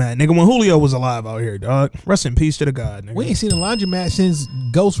laundromat, nigga. When Julio was alive out here, dog. Rest in peace to the God, nigga. We ain't seen a laundromat since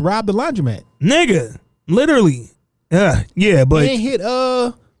Ghost robbed the laundromat, nigga. Literally. Yeah, but they ain't hit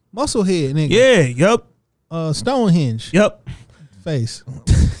Musclehead, nigga. Yeah, yup. Stonehenge. Yup. Face.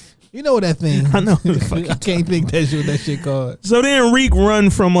 You know what that thing? I know. I can't think that shit called. So then Reek run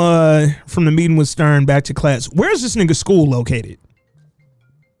from the meeting with Stern back to class. Where's this nigga school located?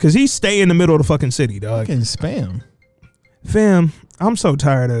 Cause he stay in the middle of the fucking city, dog. Fucking spam. Fam, I'm so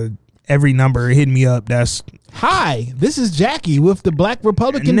tired of every number hitting me up. That's hi. This is Jackie with the Black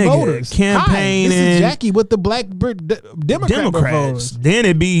Republican voters. Campaigning. Hi, this is Jackie with the Black Democrat voters. Then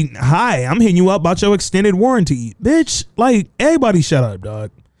it'd be hi. I'm hitting you up about your extended warranty, bitch. Like everybody, shut up,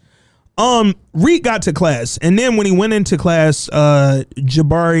 dog. Reek got to class, and then when he went into class,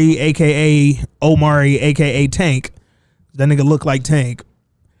 Jabari, aka Omari, aka Tank, that nigga looked like Tank.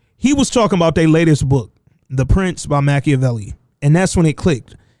 He was talking about their latest book, The Prince by Machiavelli, and that's when it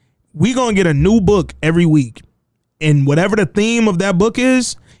clicked. We gonna get a new book every week, and whatever the theme of that book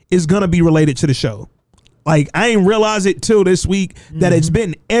is gonna be related to the show. Like, I ain't realize it till this week that it's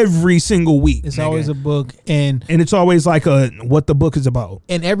been every single week. It's always a book, and it's always like what the book is about.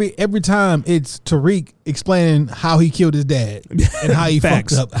 And every time it's Tariq explaining how he killed his dad and how he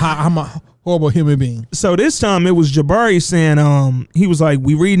fucked up, how I'm a horrible human being. So this time it was Jabari saying, he was like,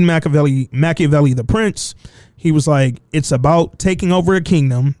 we reading Machiavelli, The Prince. He was like, it's about taking over a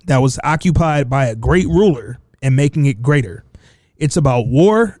kingdom that was occupied by a great ruler and making it greater. It's about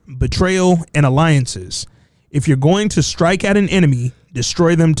war, betrayal, and alliances. If you're going to strike at an enemy,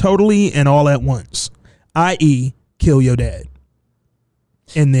 destroy them totally and all at once, i.e., kill your dad.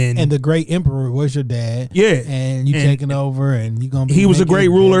 And the great emperor was your dad. Yeah. And you taking over and you going to be. He was a great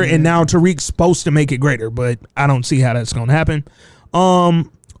ruler, and now Tariq's supposed to make it greater, but I don't see how that's going to happen.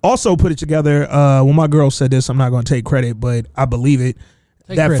 Also put it together, when my girl said this, I'm not going to take credit, but I believe it.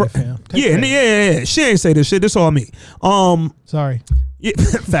 Yeah. She ain't say this shit. This all me. Sorry. Yeah,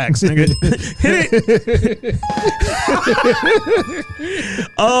 facts, nigga. Hit it.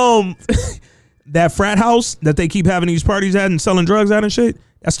 That frat house that they keep having these parties at and selling drugs at and shit.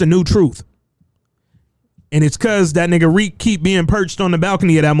 That's the new truth. And it's cause that nigga Reek keep being perched on the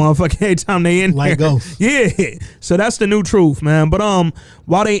balcony of that motherfucker every time they in like there. Ghost. Yeah. So that's the new truth, man. But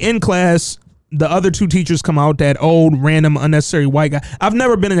while they in class, the other two teachers come out, that old random unnecessary white guy. I've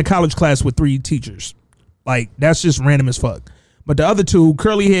never been in a college class with 3 teachers. Like, that's just random as fuck. But the other two,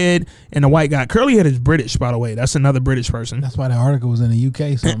 Curly Head and the white guy. Curly Head is British, by the way. That's another British person. That's why the article was in the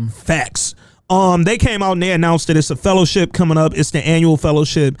UK something. Facts. They came out and they announced that it's a fellowship coming up. It's the annual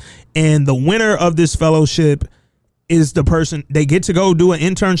fellowship. And the winner of this fellowship is the person, they get to go do an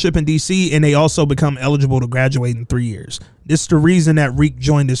internship in DC, and they also become eligible to graduate in 3 years. This is the reason that Reek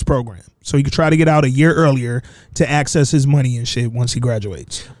joined this program. So he could try to get out a year earlier to access his money and shit once he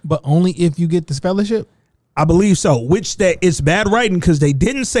graduates. But only if you get this fellowship? I believe so, which that it's bad writing because they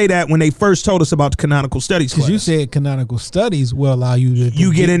didn't say that when they first told us about the canonical studies class. Because you said canonical studies will allow you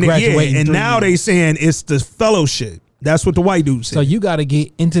to get in graduate and now years. They saying it's the fellowship. That's what the white dude said. So you got to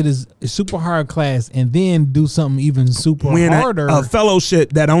get into this super hard class and then do something even super harder. A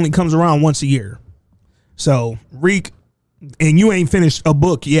fellowship that only comes around once a year. So Reek, and you ain't finished a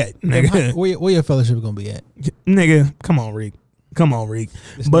book yet, nigga. Where your fellowship gonna be at, nigga? Come on, Reek.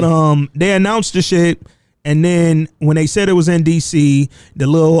 But they announced the shit. And then when they said it was in DC, the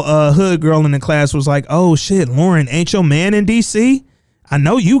little hood girl in the class was like, "Oh shit, Lauren, ain't your man in DC? I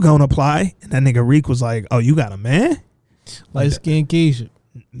know you gonna apply." And that nigga Reek was like, "Oh, you got a man?" Light skin Keisha.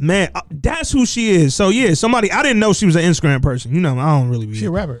 Man, that's who she is. So yeah, somebody, I didn't know she was an Instagram person. You know, I don't really be. She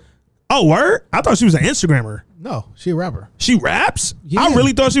a rapper. Oh, word? I thought she was an Instagrammer. No, she a rapper. She raps? Yeah. I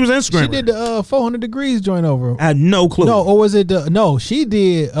really thought she was an Instagrammer. She did the 400 Degrees joint over. I had no clue. No, or was it no, she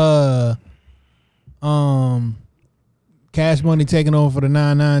did Cash Money taking over for the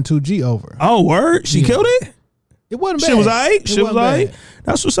 992G over. Oh, word? She killed it? It wasn't bad. She was alright? She was alright?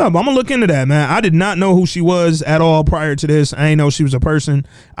 That's what's up. I'm gonna look into that, man. I did not know who she was at all prior to this. I ain't know she was a person.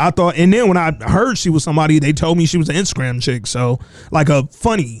 I thought, and then when I heard she was somebody, they told me she was an Instagram chick. So, like a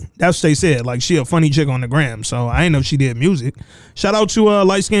funny, that's what they said. Like, she a funny chick on the gram. So, I ain't know she did music. Shout out to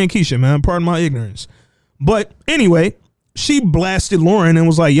Light Skin Keisha, man. Pardon my ignorance. But anyway, she blasted Lauren and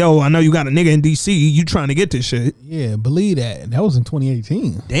was like, "Yo, I know you got a nigga in DC. You trying to get this shit." Yeah, believe that. That was in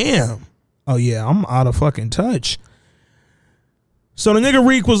 2018. Damn. Oh, yeah, I'm out of fucking touch. So the nigga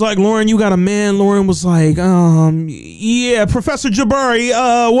Reek was like, "Lauren, you got a man?" Lauren was like, yeah, Professor Jabari,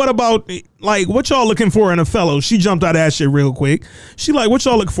 what about, like, what y'all looking for in a fellow? She jumped out of that shit real quick. She like, what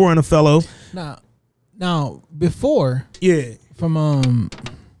y'all looking for in a fellow? Now, before, yeah, from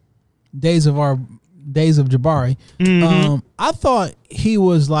Days of Jabari, I thought he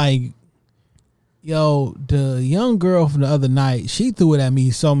was like, yo, the young girl from the other night, she threw it at me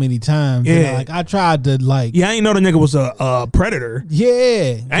so many times. Yeah. Like, I tried to, like... Yeah, I ain't know the nigga was a predator.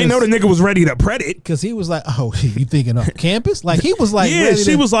 Yeah. I ain't know the nigga was ready to predate. Because he was like, "Oh, you thinking of campus?" Like, he was like... Yeah,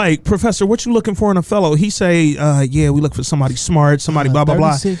 she was like, "Professor, what you looking for in a fellow?" He say, yeah, we look for somebody smart, somebody blah, blah,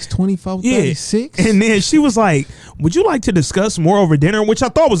 blah. 36, 24, 36? And then she was like, "Would you like to discuss more over dinner?" Which I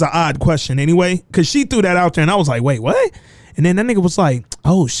thought was an odd question anyway, because she threw that out there and I was like, wait, what? And then that nigga was like,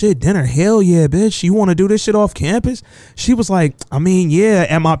 "Oh shit, dinner, hell yeah, bitch. You want to do this shit off campus?" She was like, "I mean, yeah,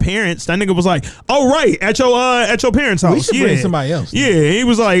 at my parents." That nigga was like, "Oh right, at your parents' house." We should bring somebody else. Yeah, he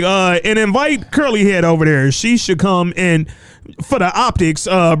was like, and invite Curly Head over there. She should come and for the optics,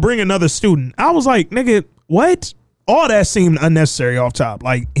 bring another student. I was like, nigga, what? All that seemed unnecessary off top.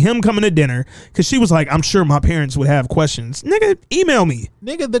 Like him coming to dinner, because she was like, "I'm sure my parents would have questions." Nigga, email me.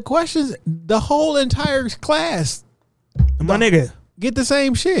 Nigga, the questions, the whole entire class. My nigga, get the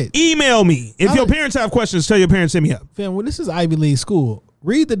same shit. Email me. If your parents have questions, tell your parents, hit me up. Fam, well, this is Ivy League school.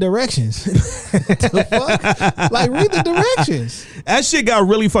 Read the directions. The fuck? Like, read the directions. That shit got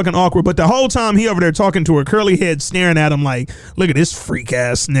really fucking awkward. But the whole time he over there talking to her, Curly Head staring at him like, "Look at this freak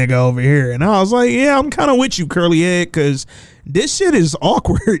ass nigga over here." And I was like, yeah, I'm kind of with you, Curly Head, because this shit is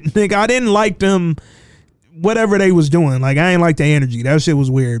awkward. Nigga, I didn't like them, whatever they was doing. Like, I ain't like the energy. That shit was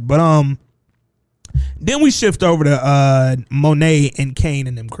weird. But then we shift over to Monet and Kane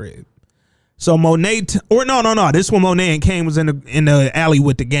in them crib. So Monet, this one Monet and Kane was in the alley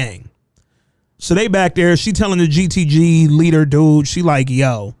with the gang. So they back there. She telling the GTG leader dude, she like,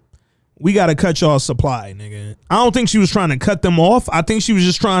 "Yo, we got to cut y'all supply, nigga." I don't think she was trying to cut them off. I think she was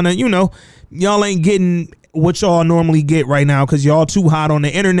just trying to, y'all ain't getting what y'all normally get right now because y'all too hot on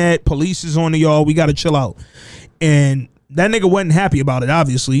the internet. Police is on to y'all. We got to chill out. And that nigga wasn't happy about it,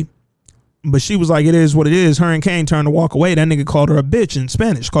 obviously. But she was like, it is what it is. Her and Kane turned to walk away. That nigga called her a bitch in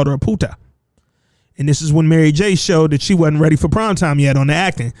Spanish, called her a puta. And this is when Mary J showed that she wasn't ready for primetime yet on the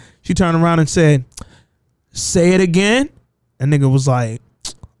acting. She turned around and said, say it again. That nigga was like,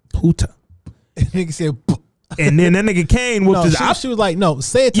 puta. Nigga said, and then that nigga Kane whooped his. She was like, no,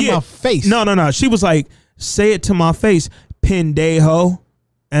 say it to my face. No. She was like, say it to my face, pendejo.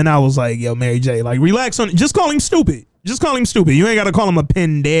 And I was like, yo, Mary J, like, relax on it. Just call him stupid. You ain't got to call him a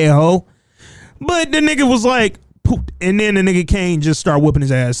pendejo. But the nigga was like, poop. And then the nigga Kane just started whooping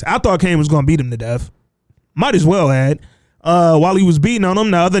his ass. I thought Kane was going to beat him to death. Might as well had. While he was beating on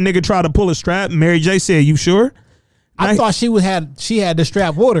him, the other nigga tried to pull a strap. Mary J said, you sure? I thought she had the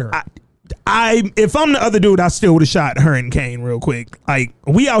strap with her. If I'm the other dude, I still would have shot her and Kane real quick. Like,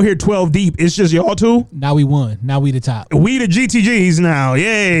 we out here 12 deep. It's just y'all two. Now we won. Now we the top. We the GTGs now.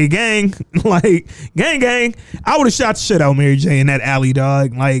 Yay, gang. Like, gang. I would have shot the shit out of Mary J in that alley,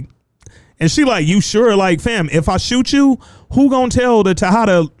 dog. Like, and she like, you sure? Like, fam, if I shoot you, who gonna tell the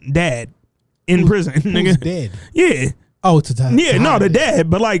Tejada dad in prison? Who's nigga? Dead? Yeah. Oh, Tejada. Yeah, no, the dad.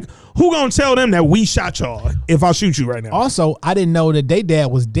 But like, who gonna tell them that we shot y'all if I shoot you right now? Also, I didn't know that they dad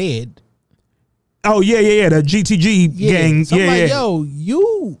was dead. Oh, yeah. The GTG gang. So I'm like, yo,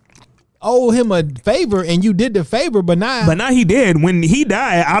 you owe him a favor and you did the favor, but now he did. When he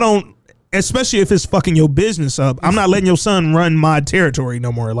died, I don't, especially if it's fucking your business up, I'm not letting your son run my territory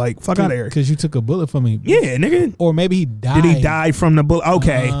no more. Like, fuck out of here. Because you took a bullet from me. Yeah, nigga. Or maybe he died. Did he die from the bullet?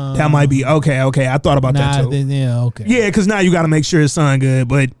 Okay. That might be. Okay. I thought about that too. Yeah, okay. Yeah, because now you got to make sure his son good.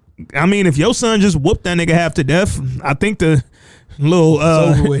 But, I mean, if your son just whooped that nigga half to death, I think the little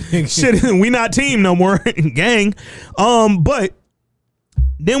shit, we not team no more, gang. But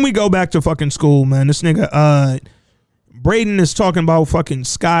then we go back to fucking school, man. This nigga Braden is talking about fucking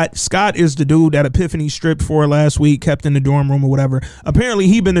Scott. Scott is the dude that Epiphany stripped for last week, kept in the dorm room or whatever. Apparently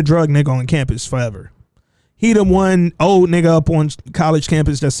he been a drug nigga on campus forever. He the one old nigga up on college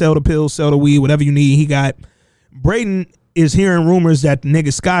campus that sell the pills, sell the weed, whatever you need. He got Braden is hearing rumors that the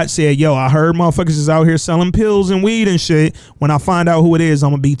nigga Scott said, yo, I heard motherfuckers is out here selling pills and weed and shit. When I find out who it is, I'm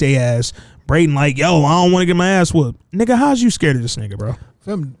gonna beat their ass. Braden like, yo, I don't want to get my ass whooped. Nigga, how's you scared of this nigga, bro?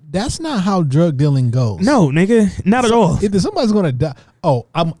 That's not how drug dealing goes. No, nigga, not at all. If somebody's gonna die,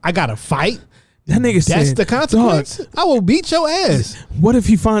 I gotta fight. That nigga said, that's the consequence. I will beat your ass. What if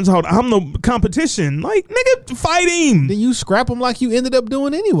he finds out I'm the competition? Like, nigga, fight him. Then you scrap him like you ended up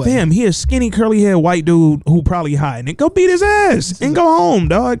doing anyway. Damn, he a skinny, curly haired white dude who probably high. And go beat his ass and go home,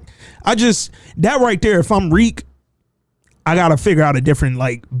 dog. That right there, if I'm Reek, I gotta figure out a different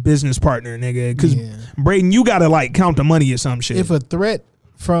like business partner, nigga. Cause Braden, you gotta like count the money or some shit. If a threat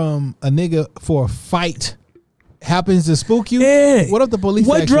from a nigga for a fight happens to spook you, what if the police?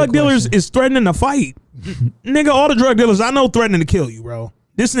 What drug dealers is threatening to fight? Nigga, all the drug dealers I know threatening to kill you, bro.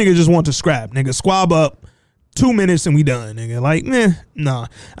 This nigga just want to scrap, nigga. Squab up, 2 minutes and we done, nigga. Like, nah,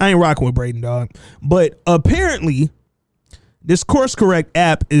 I ain't rocking with Braden, dog. But apparently, this Course Correct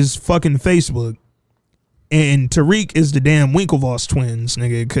app is fucking Facebook, and Tariq is the damn Winklevoss twins,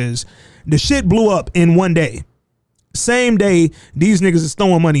 nigga. Because the shit blew up in one day. Same day, these niggas is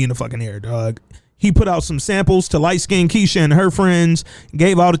throwing money in the fucking air, dog. He put out some samples to light-skinned Keisha and her friends,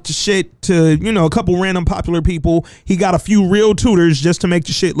 gave out the shit to, a couple random popular people. He got a few real tutors just to make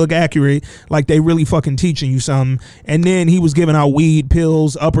the shit look accurate, like they really fucking teaching you something. And then he was giving out weed,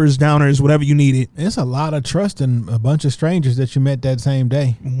 pills, uppers, downers, whatever you needed. It's a lot of trust in a bunch of strangers that you met that same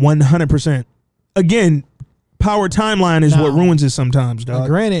day. 100%. Again, power timeline is what ruins it sometimes, dog.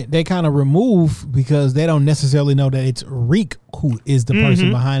 Granted, they kind of remove because they don't necessarily know that it's Reek who is the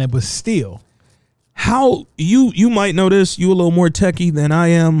person behind it, but still. How you might know this, you a little more techie than I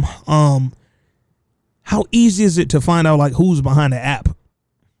am. How easy is it to find out like who's behind the app?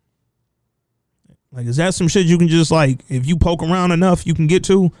 Like, is that some shit you can just like, if you poke around enough, you can get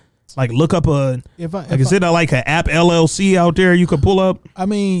to? Like, look up is it like an app LLC out there you could pull up? I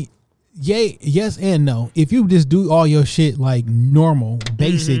mean, yes and no. If you just do all your shit like normal,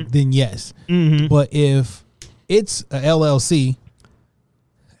 basic, then yes. But if it's a LLC,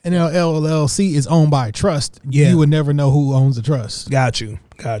 and our LLC is owned by a trust, you would never know who owns the trust. Got you.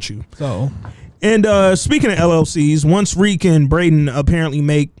 So, and speaking of LLCs, once Reek and Braden apparently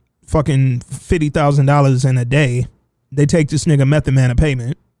make fucking $50,000 in a day, they take this nigga Method Man a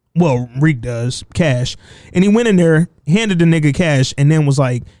payment. Well, Reek does, cash. And he went in there, handed the nigga cash, and then was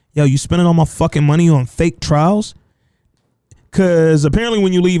like, yo, you spending all my fucking money on fake trials? Because apparently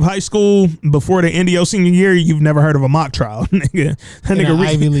when you leave high school before the end of your senior year, you've never heard of a mock trial. Nigga, that nigga Reek,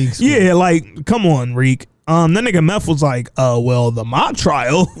 Ivy League school. Yeah, like, come on, Reek. That nigga Meth was like, well, the mock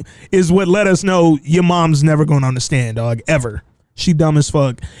trial is what let us know your mom's never going to understand, dog, ever. She dumb as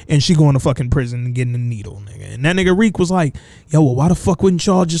fuck, and she going to fucking prison and getting a needle, nigga. And that nigga Reek was like, yo, well, why the fuck wouldn't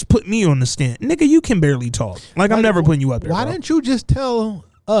y'all just put me on the stand? Nigga, you can barely talk. Like, I'm never putting you up there. Why didn't you just tell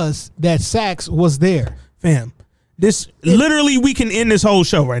us that Saxe was there? Fam, literally, we can end this whole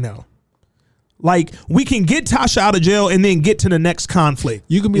show right now. Like, we can get Tasha out of jail and then get to the next conflict.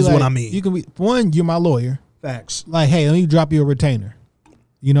 You can be what I mean. You can be, one, you're my lawyer. Facts. Like, hey, let me drop you a retainer.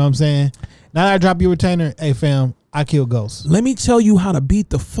 You know what I'm saying? Now that I drop you a retainer, hey, fam, I kill Ghost. Let me tell you how to beat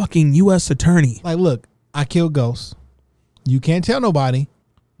the fucking U.S. attorney. Like, look, I killed Ghost. You can't tell nobody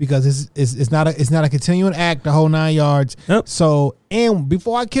because it's not a continuing act the whole 9 yards. Yep. So, and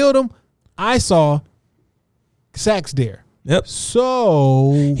before I killed him, I saw Saxe there. Yep.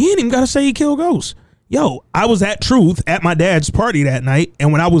 So he ain't even gotta say he killed Ghost. Yo, I was at Truth at my dad's party that night,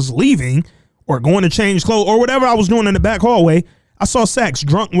 and when I was leaving or going to change clothes or whatever I was doing in the back hallway, I saw Saxe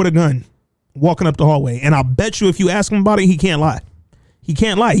drunk with a gun walking up the hallway. And I bet you if you ask him about it, he can't lie. He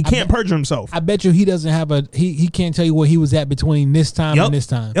can't lie. He can't perjure himself. I bet you he doesn't have he can't tell you where he was at between this time and this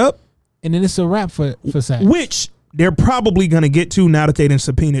time. Yep. And then it's a wrap for Saxe. Which they're probably going to get to now that they done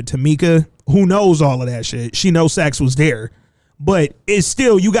subpoenaed Tamika, who knows all of that shit. She knows Saxe was there. But it's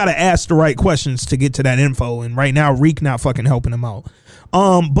still, you got to ask the right questions to get to that info. And right now, Reek not fucking helping him out.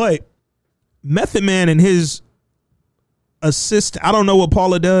 But Method Man and his assist, I don't know what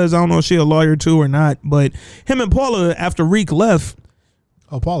Paula does. I don't know if she a lawyer too or not. But him and Paula, after Reek left.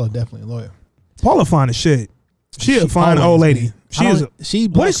 Oh, Paula definitely a lawyer. Paula fine as shit. She a fine old lady. What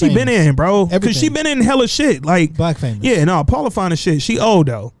has she been in, bro? Because she been in hella shit. Like Black famous. Yeah, no, Paula fine as shit. She old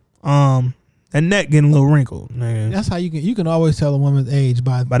though. That neck getting a little wrinkled. Man. That's how you can always tell a woman's age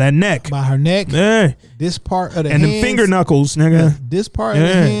by that neck. By her neck. Yeah. This part of the hands. And the finger knuckles, nigga. This part of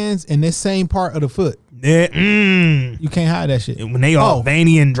the hands and this same part of the foot. Yeah. You can't hide that shit. When they all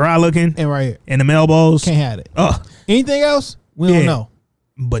veiny and dry looking. And right here. And the elbows. Can't hide it. Anything else? We don't know.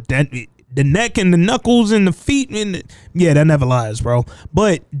 But the neck and the knuckles and the feet that never lies, bro.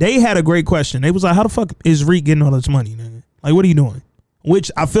 But they had a great question. They was like, how the fuck is Reek getting all this money, nigga? Like, what are you doing?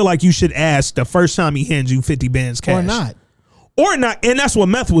 Which I feel like you should ask the first time he hands you 50 bands cash. Or not. And that's what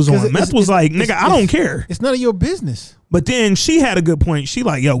Meth was on. Meth was like, nigga, I don't care. It's none of your business. But then she had a good point. She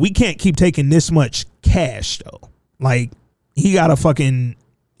like, yo, we can't keep taking this much cash, though. Like, he got to fucking.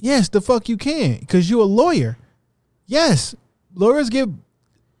 Yes, the fuck you can. Because you're a lawyer. Yes. Lawyers get.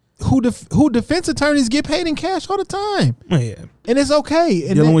 Who defense attorneys get paid in cash all the time. Yeah. And it's okay.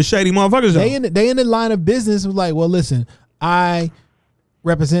 And dealing with shady motherfuckers, though. They in the line of business was like, well, listen, I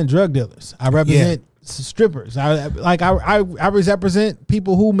represent drug dealers. I represent strippers. I represent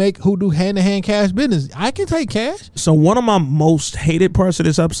people who do hand-to-hand cash business. I can take cash. So one of my most hated parts of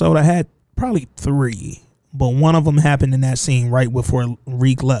this episode, I had probably 3, but one of them happened in that scene right before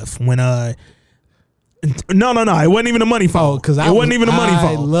Reek left when No, it wasn't even a money phone. Wasn't even a money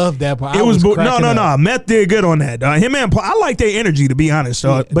phone. I love that part. It was no. Meth did good on that. Him and Paul, I like their energy, to be honest.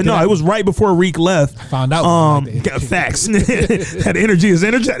 But no, it was right before Reek left. I found out. Facts. That energy is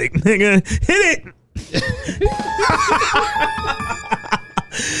energetic. Nigga, hit it.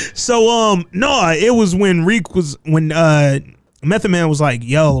 So it was when Method Man was like,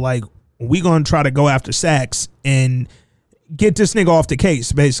 yo, like, we gonna try to go after Saxe and get this nigga off the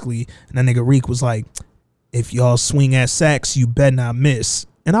case, basically. And that nigga Reek was like, if y'all swing at Saxe, you better not miss.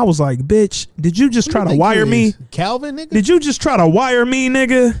 And I was like, bitch, did you just try to wire me? Calvin, nigga? Did you just try to wire me,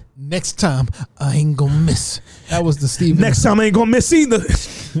 nigga? Next time, I ain't gonna miss. That was the Stephen. Next time, I ain't gonna miss either.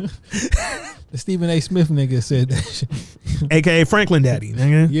 The Stephen A. Smith nigga said that shit. AKA Franklin Daddy,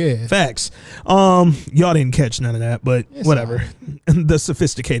 nigga. Yeah. Facts. Y'all didn't catch none of that, but it's whatever. Right. The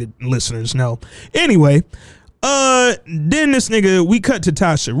sophisticated listeners know. Anyway, then this nigga, we cut to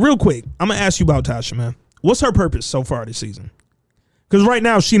Tasha. Real quick, I'm gonna ask you about Tasha, man. What's her purpose so far this season? Because right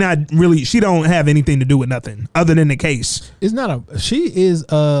now she don't have anything to do with nothing other than the case.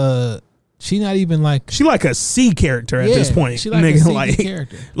 She not even like. She like a C character at this point. She like nigga, a C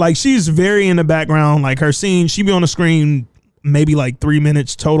character. Like she's very in the background. Like her scene, she be on the screen maybe like 3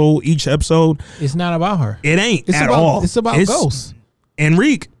 minutes total each episode. It's not about her. It ain't at all. It's about Ghost and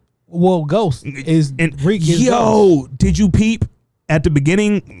Reek. Well, Ghost is and Reek is yo, Ghost. Did you peep at the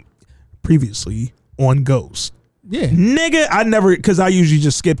beginning previously on Ghost? Yeah. Nigga, I never, because I usually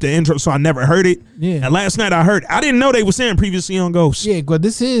just skip the intro, so I never heard it. Yeah. And last night I heard, I didn't know they were saying previously on Ghost. Yeah, but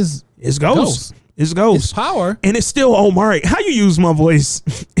this is. It's Ghost. It's Ghost. It's power. And it's still Omari. How you use my voice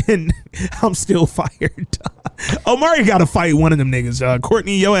and I'm still fired? Omari got to fight one of them niggas.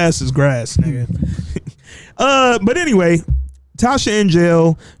 Courtney, your ass is grass, nigga. But anyway, Tasha in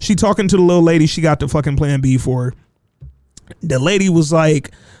jail. She talking to the little lady she got the fucking plan B for. The lady was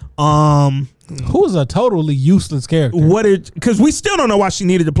like, Who's a totally useless character. Because we still don't know why she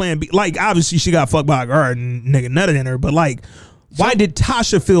needed a plan B. Like, obviously she got fucked by a guard and nigga nutted in her, but like, why did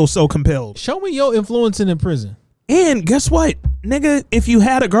Tasha feel so compelled? Show me your influence in the prison. And guess what, nigga? If you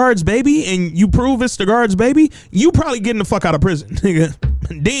had a guard's baby and you prove it's the guard's baby, you probably getting the fuck out of prison,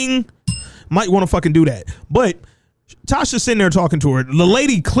 nigga. Ding. Might want to fucking do that. But Tasha's sitting there talking to her. The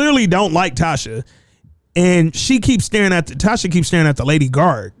lady clearly don't like Tasha. And Tasha keeps staring at the lady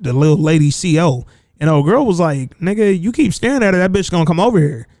guard, the little lady CO. And old girl was like, nigga, you keep staring at her, that bitch gonna come over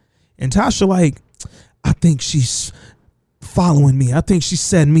here. And Tasha like, I think she's following me. I think she's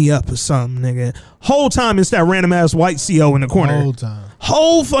setting me up or something, nigga. Whole time it's that random ass white CO in the corner.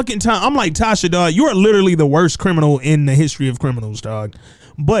 Whole fucking time. I'm like, Tasha, dog, you are literally the worst criminal in the history of criminals, dog.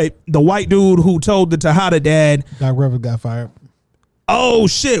 But the white dude who told the Tejada dad, Doc Rivers got fired. Oh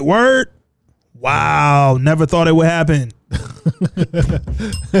shit, word? Wow, never thought it would happen.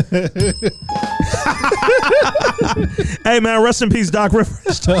 Hey man, rest in peace, Doc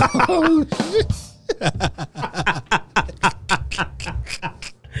Rivers. Oh,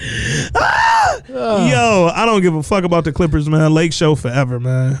 Yo, I don't give a fuck about the Clippers, man. Lake Show forever,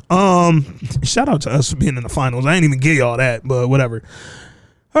 man. Shout out to us for being in the finals. I ain't even give y'all that, but whatever.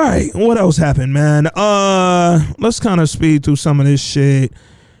 All right, what else happened, man? Let's kind of speed through some of this shit.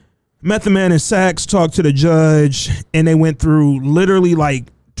 Method Man and Saxe talked to the judge, and they went through literally like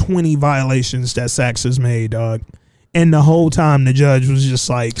 20 violations that Saxe has made, dog. And the whole time the judge was just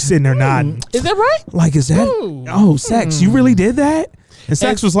like sitting there nodding. Is that right? Like, is that? Oh, Saxe, you really did that? And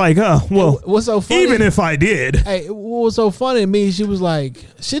Saxe was like, oh, well, what's so funny, even if I did. Hey, what was so funny to me, she was like,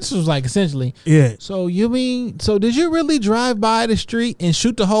 essentially, yeah. So did you really drive by the street and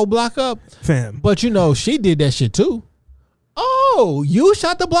shoot the whole block up? Fam. But you know, she did that shit too. Oh, you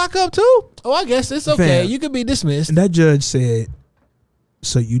shot the block up too? Oh, I guess it's okay. Fam. You could be dismissed. And that judge said,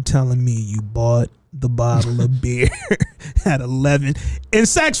 so you telling me you bought the bottle of beer at 11? And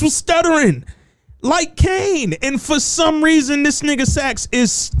Saxe was stuttering like Kane. And for some reason, this nigga Saxe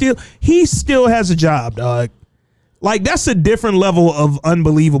still has a job, dog. Like, that's a different level of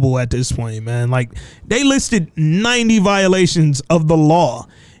unbelievable at this point, man. Like, they listed 90 violations of the law.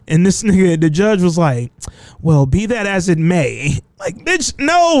 And this nigga, the judge was like, well, be that as it may. Like, bitch,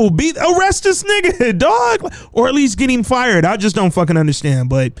 no, arrest this nigga, dog. Or at least get him fired. I just don't fucking understand.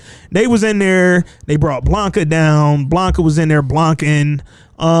 But they was in there. They brought Blanca down. Blanca was in there blanking.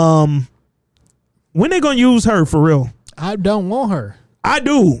 When they gonna use her for real? I don't want her. I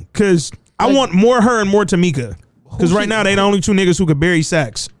do, because I want more her and more Tamika. Because right now, they the only two niggas who could bury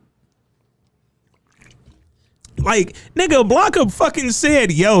Saxe. Like, nigga, Blanca fucking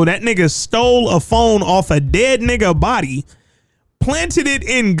said, yo, that nigga stole a phone off a dead nigga body, planted it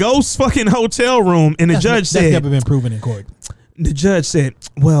in Ghost's fucking hotel room, and the judge said... That's never been proven in court. The judge said,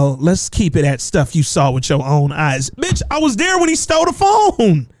 well, let's keep it at stuff you saw with your own eyes. Bitch, I was there when he stole the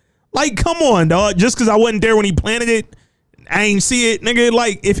phone. Like, come on, dog. Just because I wasn't there when he planted it, I ain't see it, nigga.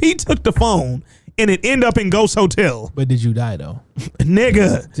 Like, if he took the phone and it end up in Ghost Hotel. But did you die, though?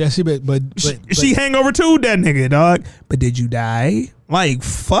 Nigga. But she hangover too, that nigga, dog. But did you die? Like,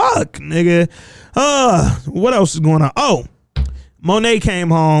 fuck, nigga. What else is going on? Oh, Monet came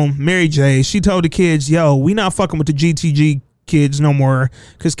home, Mary J. She told the kids, yo, we not fucking with the GTG kids no more,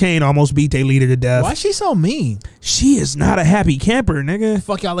 because Kane almost beat their leader to death. Why she so mean? She is not a happy camper, nigga.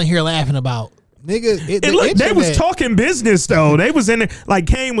 Fuck y'all in here laughing about. Nigga, look, they was talking business though. They was in there, like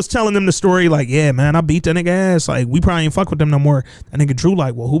Kane was telling them the story, like, yeah, man, I beat that nigga ass. Like, we probably ain't fuck with them no more. That nigga Drew,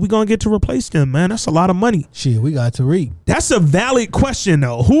 like, well, who we gonna get to replace them, man? That's a lot of money. Shit, we got Tariq. That's a valid question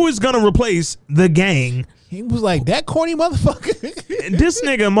though. Who is gonna replace the gang? He was like, that corny motherfucker. This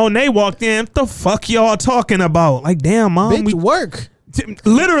nigga Monet walked in. What the fuck y'all talking about? Like, damn, mom, bitch, work.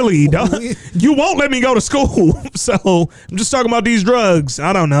 Literally, dog. You won't let me go to school. So I'm just talking about these drugs.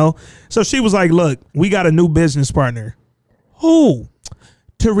 I don't know. So she was like, look, we got a new business partner. Who?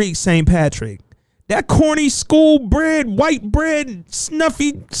 Tariq St. Patrick. That corny school bread, white bread,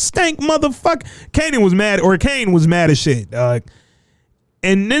 snuffy, stank motherfucker. Kane was mad as shit, dog.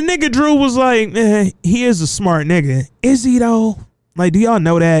 And the nigga Drew was like, he is a smart nigga. Is he though? Like, do y'all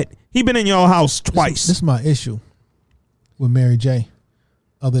know that? He been in y'all house twice. This is my issue with Mary J.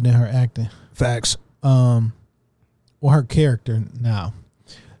 Other than her acting. Facts. Or her character now.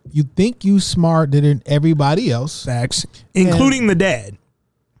 You think you smarter than everybody else. Facts. Including the dad.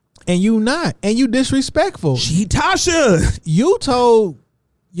 And you not. And you disrespectful. Tasha. You told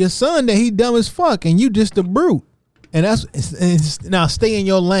your son that he dumb as fuck and you just a brute. And that's now stay in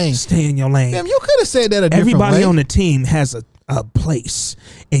your lane. Stay in your lane. Damn, you could have said that a different way. Everybody on the team has a place,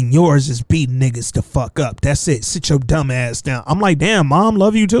 and yours is beating niggas to fuck up. That's it. Sit your dumb ass down. I'm like, damn, mom,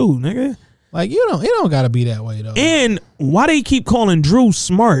 love you too, nigga. Like, it don't gotta be that way though. And why they keep calling Drew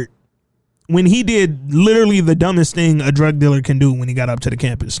smart when he did literally the dumbest thing a drug dealer can do when he got up to the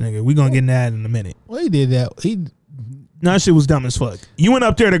campus, nigga? We gonna get into that in a minute. Well, he did that. That shit was dumb as fuck. You went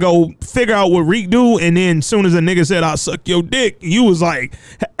up there to go figure out what Reek do, and then as soon as a nigga said, I'll suck your dick, you was like,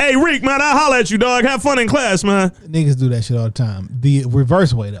 hey, Reek, man, I'll holler at you, dog. Have fun in class, man. Niggas do that shit all the time. The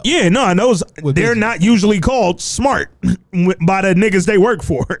reverse way, though. Yeah, no, they're not usually called smart by the niggas they work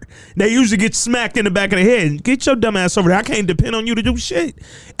for. They usually get smacked in the back of the head. Get your dumb ass over there. I can't depend on you to do shit.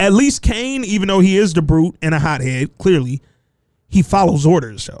 At least Kane, even though he is the brute and a hothead, clearly, he follows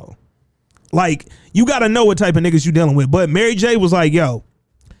orders, though. Like, you got to know what type of niggas you dealing with. But Mary J was like, yo,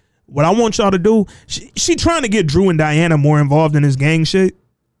 what I want y'all to do, she trying to get Drew and Diana more involved in this gang shit.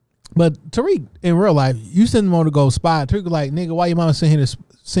 But Tariq, in real life, you send them on to go spy. Tariq was like, nigga, why your mama send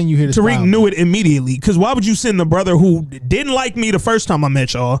you here to spy? Tariq knew it immediately. Because why would you send the brother who didn't like me the first time I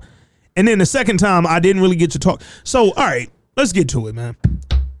met y'all, and then the second time I didn't really get to talk? So, all right, let's get to it, man.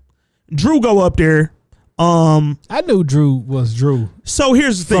 Drew go up there. I knew Drew was Drew. So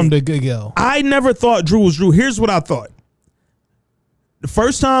here's the thing. From the good girl. I never thought Drew was Drew. Here's what I thought. The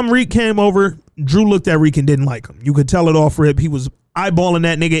first time Reek came over, Drew looked at Reek and didn't like him. You could tell it off rip. He was eyeballing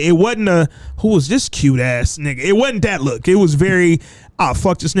that nigga. It wasn't who was this cute ass nigga? It wasn't that look. It was very,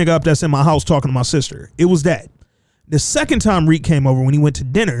 fuck this nigga up that's in my house talking to my sister. It was that. The second time Reek came over, when he went to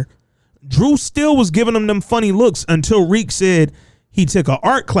dinner, Drew still was giving him them funny looks until Reek said he took an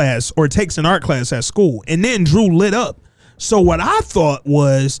art class or takes an art class at school. And then Drew lit up. So what I thought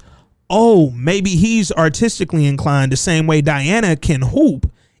was, oh, maybe he's artistically inclined the same way Diana can hoop,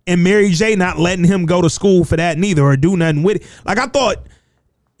 and Mary J not letting him go to school for that neither or do nothing with it. Like, I thought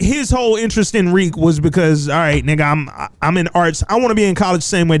his whole interest in Reek was because, all right, nigga, I'm in arts. I want to be in college the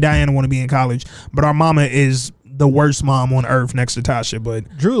same way Diana want to be in college, but our mama is the worst mom on earth next to Tasha.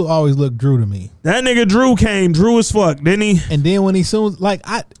 But Drew always looked Drew to me. That nigga Drew came Drew as fuck, didn't he? And then when he soon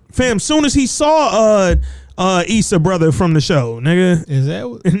as he saw Issa brother from the show, nigga. Is that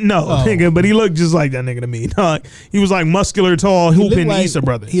nigga, but he looked just like that nigga to me. He was like muscular, tall, hooping like, Issa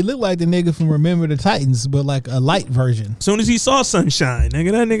brother. He looked like the nigga from Remember the Titans, but like a light version. As soon as he saw Sunshine,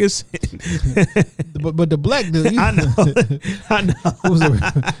 nigga, that nigga said but the black dude, I know.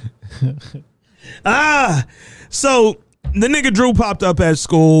 So the nigga Drew popped up at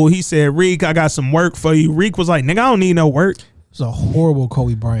school. He said, Reek, I got some work for you. Reek was like, nigga, I don't need no work. It's a horrible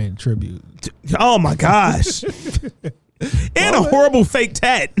Kobe Bryant tribute. Oh my gosh. And a horrible fake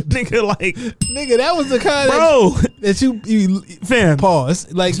tat. Nigga, like, nigga, that was the kind that you fam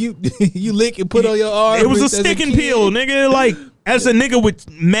pause. Like you lick and put on your arm. It was a stick and peel, nigga. Like, as a nigga with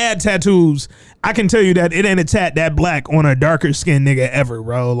mad tattoos, I can tell you that it ain't a tat that black on a darker skinned nigga ever,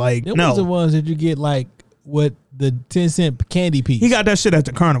 bro. Like, it no. was the ones that you get like with the 10-cent candy piece. He got that shit at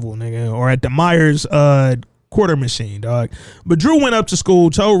the carnival, nigga, or at the Myers quarter machine, dog. But Drew went up to school,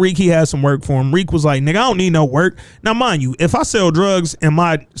 told Reek he had some work for him. Reek was like, nigga, I don't need no work. Now, mind you, if I sell drugs and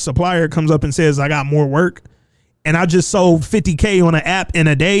my supplier comes up and says I got more work and I just sold 50K on an app in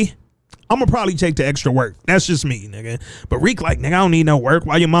a day, I'm gonna probably take the extra work. That's just me, nigga. But Reek like, nigga, I don't need no work.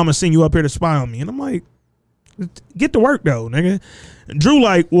 Why your mama send you up here to spy on me? And I'm like, get to work though, nigga. Drew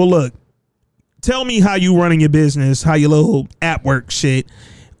like, well, look, tell me how you running your business, how your little app work shit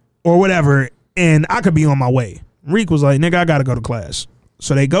or whatever, and I could be on my way. Reek was like, nigga, I gotta go to class.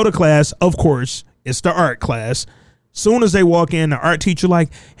 So they go to class. Of course, it's the art class. Soon as they walk in, the art teacher like,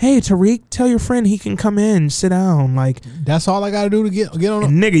 hey, Tariq, tell your friend he can come in, sit down. Like, that's all I gotta do to get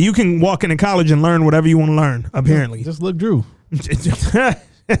on. Nigga, you can walk into college and learn whatever you want to learn. Apparently, just look Drew.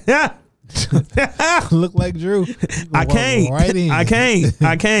 Look like Drew. I can't. I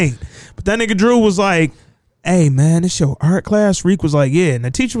can't. But that nigga Drew was like, hey man, it's your art class. Reek was like, yeah. And the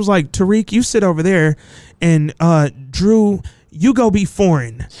teacher was like, Tariq, you sit over there, and Drew, you go be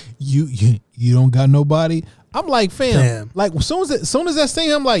foreign. You don't got nobody. I'm like, fam. Like, as soon as that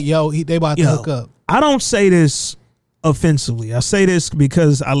scene, I'm like, yo, they about to hook up. I don't say this offensively. I say this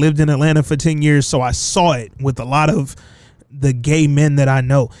because I lived in Atlanta for 10 years, so I saw it with a lot of the gay men that I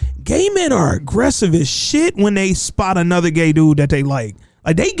know. Gay men are aggressive as shit when they spot another gay dude that they like.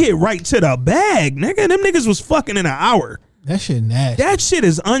 Like, they get right to the bag, nigga. Them niggas was fucking in an hour. That shit nasty. That shit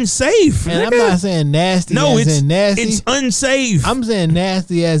is unsafe. And nigga. I'm not saying nasty. No, in nasty. It's unsafe. I'm saying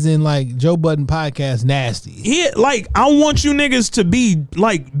nasty as in like Joe Budden podcast nasty. Yeah, like, I want you niggas to be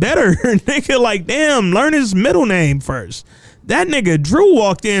like better, nigga. Like, damn, learn his middle name first. That nigga Drew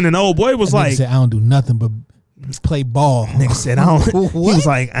walked in and old boy was like, said, I don't do nothing but play ball. Nigga said, I don't.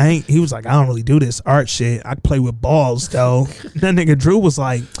 He was like, I don't really do this art shit. I play with balls though. That nigga Drew was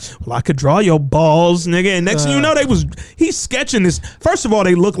like, well, I could draw your balls, nigga. And next thing you know, he's sketching this. First of all,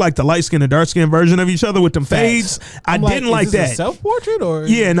 they look like the light skin and dark skin version of each other with them fades. I didn't like that. Self portrait or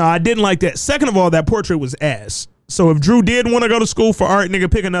yeah, no, I didn't like that. Second of all, that portrait was ass. So if Drew did want to go to school for art,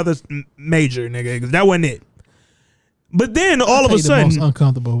 nigga, pick another major, nigga, because that wasn't it. But then all of a sudden, the most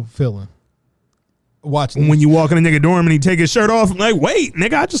uncomfortable feeling. Watching when you walk in a nigga dorm and he take his shirt off, I'm like, wait,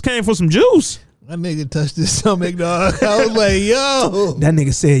 nigga, I just came for some juice. That nigga touched his stomach, dog. I was like, yo. That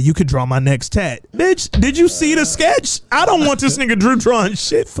nigga said, you could draw my next tat. Bitch, did you see the sketch? I don't want this nigga Drew drawing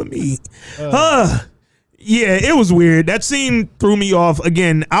shit for me. Yeah, it was weird. That scene threw me off.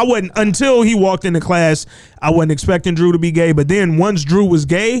 Again, I wasn't, until he walked into class, I wasn't expecting Drew to be gay. But then once Drew was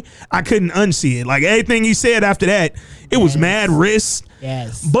gay, I couldn't unsee it. Like everything he said after that, it was mad wrist.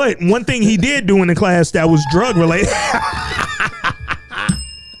 Yes. But one thing he did do in the class that was drug related.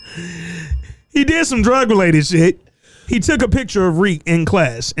 He did some drug related shit. He took a picture of Reek in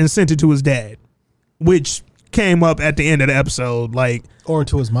class and sent it to his dad, which came up at the end of the episode. Like, or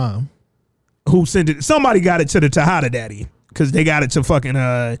to his mom. Who sent it? Somebody got it to the Tejada daddy because they got it to fucking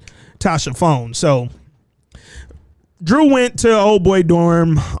Tasha phone. So Drew went to old boy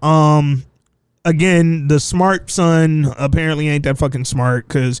dorm. Again, the smart son apparently ain't that fucking smart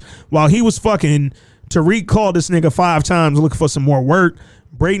because while he was fucking, Tariq called this nigga 5 times looking for some more work.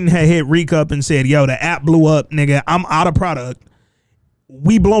 Brayden had hit Reek up and said, yo, the app blew up, nigga. I'm out of product.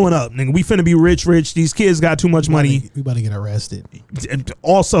 We blowing up, nigga. We finna be rich. These kids got too much money. We about to get arrested.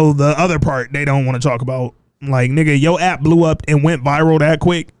 Also, the other part they don't want to talk about, like, nigga, your app blew up and went viral that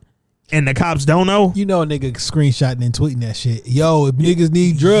quick, and the cops don't know. You know, a nigga screenshotting and tweeting that shit. Yo, if niggas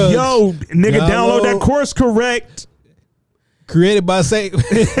need drugs, yo, nigga, download that Course Correct. Created by St.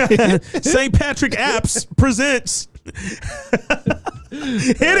 Patrick Apps presents.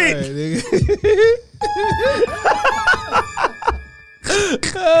 Hit it.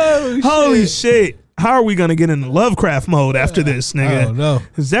 Oh, holy shit. How are we gonna get into Lovecraft mode after this, nigga? I don't know.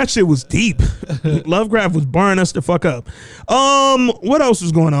 Cause that shit was deep. Lovecraft was barring us the fuck up. What else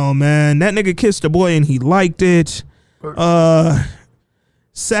was going on, man? That nigga kissed a boy and he liked it.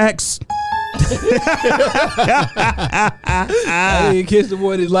 Sax. I didn't kiss the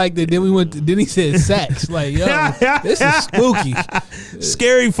boy that liked it. Then he said sax. Like, yo, this is spooky.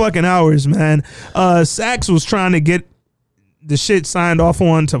 Scary fucking hours, man. Sax was trying to get the shit signed off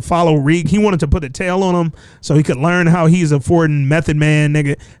on to follow Reek. He wanted to put a tail on him so he could learn how he's affording Method Man,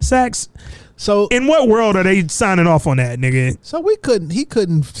 nigga. Sax. So in what world are they signing off on that, nigga? So he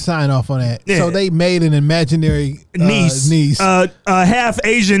couldn't sign off on that. Yeah. So they made an imaginary niece. A half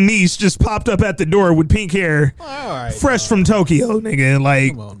Asian niece just popped up at the door with pink hair, fresh from Tokyo, nigga.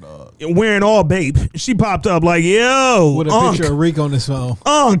 Like, come on, dog. Wearing all babe. She popped up like, yo, with a picture of Reek on his phone.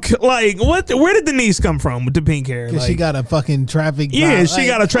 Like, what? Where did the niece come from with the pink hair? Because like, she got a fucking traffic. Yeah, she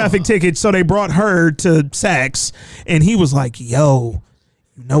got a traffic ticket, so they brought her to Sax, and he was like, yo.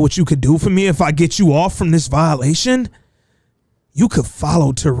 You know what you could do for me if I get you off from this violation? You could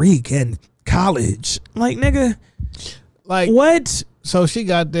follow Tariq in college. Like, nigga. Like, what? So she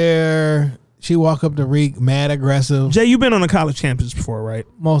got there. She walked up to Reek, mad aggressive. Jay, you've been on a college campus before, right?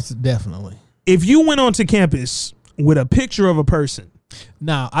 Most definitely. If you went onto campus with a picture of a person.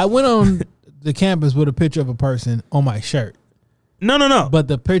 Now, I went on the campus with a picture of a person on my shirt. No. But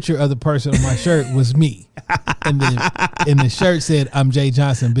the picture of the person on my shirt was me. And the shirt said, I'm Jay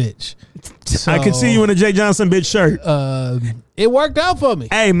Johnson, bitch. So, I can see you in a Jay Johnson, bitch shirt. It worked out for me.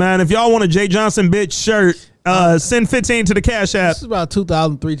 Hey, man, if y'all want a Jay Johnson, bitch shirt, send 15 to the Cash App. This is about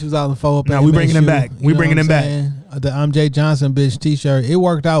 2003, 2004. Now we bringing them back. We bringing them back. The I'm Jay Johnson, bitch t-shirt. It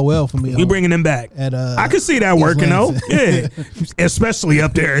worked out well for me. We bringing them back. I could see that working, though. Yeah. Especially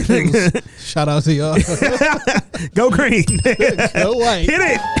up there. Shout out to y'all. Go green. Go white. Hit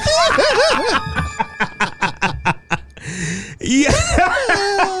it. Yeah.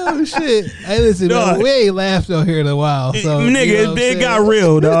 Oh shit. Hey, listen, man, we ain't laughed on here in a while. So nigga, you know it got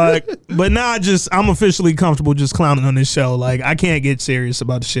real, dog. But now I'm officially comfortable just clowning on this show. Like, I can't get serious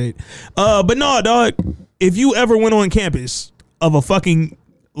about the shit. But no, dog, if you ever went on campus of a fucking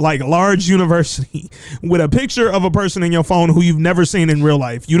like large university with a picture of a person in your phone who you've never seen in real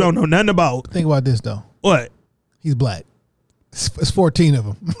life, you don't know nothing about. Think about this though. What? He's black. It's 14 of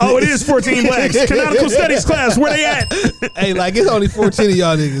them. Oh, it is 14 blacks. Canonical Studies class, where they at? Hey, like, it's only 14 of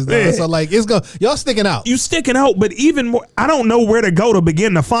y'all niggas, though. Yeah. So, like, y'all sticking out. You sticking out, but even more, I don't know where to go to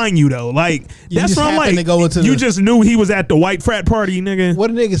begin to find you, though. Like, that's what I'm like. To go into you just knew he was at the white frat party, nigga. What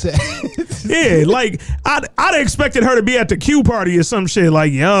a nigga said. Yeah, like I'd have expected her to be at the Q party or some shit.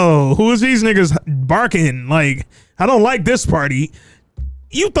 Like, yo, who is these niggas barking? Like, I don't like this party.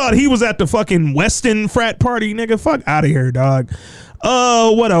 You thought he was at the fucking Weston frat party, nigga? Fuck out of here, dog.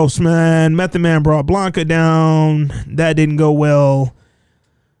 What else, man? Method Man brought Blanca down. That didn't go well.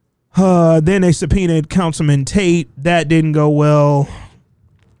 Then they subpoenaed Councilman Tate. That didn't go well.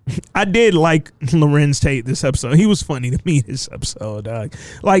 I did like Lorenz Tate this episode. He was funny to me this episode, dog.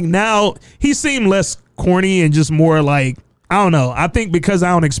 Like, now he seemed less corny and just more like, I don't know. I think because I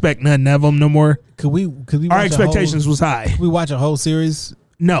don't expect nothing of him no more. Could we our expectations was high. Could we watch a whole series?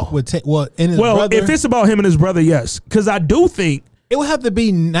 No. With his brother? If it's about him and his brother, yes. Because I do think it would have to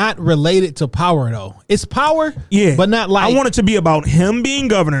be not related to Power, though. It's Power, yeah, but not like. I want it to be about him being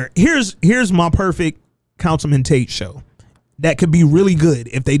governor. Here's my perfect Councilman Tate show. That could be really good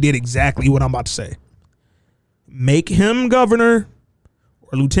if they did exactly what I'm about to say. Make him governor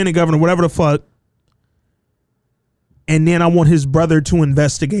or lieutenant governor, whatever the fuck. And then I want his brother to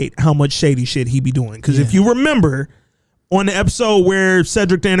investigate how much shady shit he be doing. Because if you remember on the episode where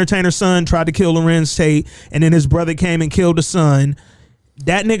Cedric the Entertainer's son tried to kill Lorenz Tate and then his brother came and killed the son,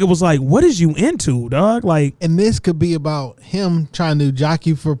 that nigga was like, what is you into, dog? Like, and this could be about him trying to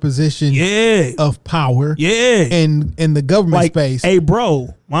jockey for position of power. Yeah. In the government space. Hey, bro,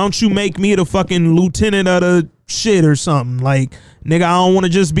 why don't you make me the fucking lieutenant of the shit or something? Like, nigga, I don't want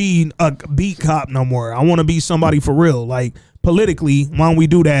to just be a beat cop no more. I want to be somebody for real. Like, politically, why don't we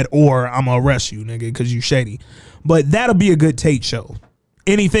do that? Or I'm going to arrest you, nigga, because you shady. But that'll be a good Tate show.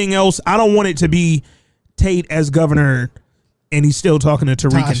 Anything else, I don't want it to be Tate as governor and he's still talking to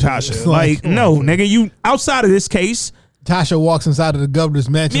Tariq and Tasha. Like, no, nigga, you outside of this case. Tasha walks inside of the governor's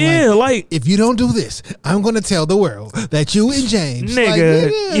mansion. Yeah, like if you don't do this, I'm going to tell the world that you and James.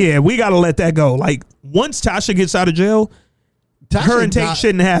 Nigga, yeah, we got to let that go. Like, once Tasha gets out of jail, her and Tate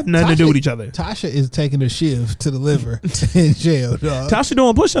shouldn't have nothing to do with each other. Tasha is taking a shiv to the liver in jail, dog. Tasha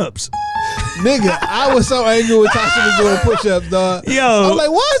doing push-ups. Nigga, I was so angry when Tasha was doing push-ups, dog. Yo, I was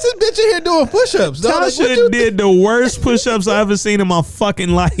like, why is this bitch in here doing push-ups, dog? Tasha did the worst push-ups I ever seen in my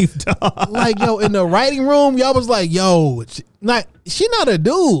fucking life, dog. Like, yo, in the writing room, y'all was like, yo, she not a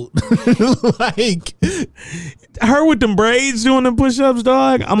dude. Like, her with them braids doing the push-ups,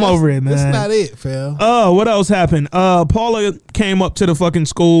 dog. I'm over it, man. That's not it, fam. Oh, what else happened? Paula came up to the fucking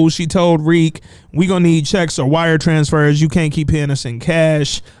school. She told Reek, we gonna need checks or wire transfers. You can't keep paying us in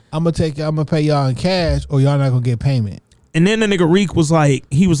cash. I'm gonna pay y'all in cash or y'all not gonna get payment. And then the nigga Reek was like,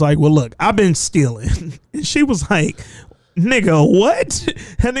 well, look, I've been stealing. And she was like, nigga, what?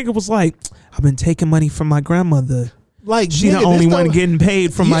 That nigga was like, I've been taking money from my grandmother. Like, she the only one getting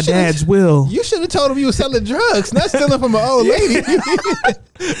paid from my dad's will. You should have told him you was selling drugs, not stealing from an old lady.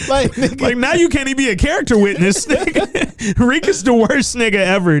 like now you can't even be a character witness. Nigga. Reek is the worst nigga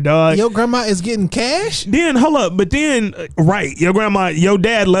ever, dog. Your grandma is getting cash? Then hold up, but then right, your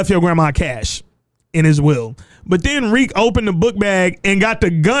dad left your grandma cash in his will. But then Reek opened the book bag and got the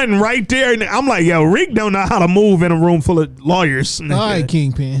gun right there. And I'm like, yo, Reek don't know how to move in a room full of lawyers. Nigga. All right,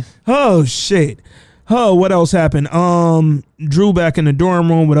 Kingpin. Oh shit. Oh, what else happened? Drew back in the dorm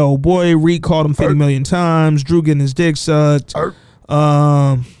room with old boy. Reek called him 50 million times. Drew getting his dick sucked.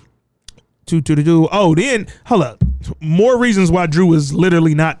 Oh, then hold up. More reasons why Drew is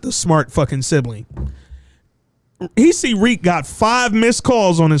literally not the smart fucking sibling. He see Reek got 5 missed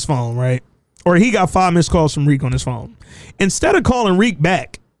calls on his phone, right? Or he got 5 missed calls from Reek on his phone. Instead of calling Reek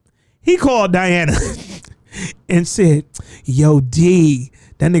back, he called Diana and said, yo, D,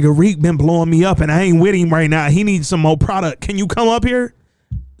 that nigga Reek been blowing me up and I ain't with him right now. He needs some more product. Can you come up here?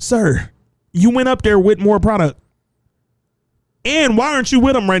 Sir, you went up there with more product. And why aren't you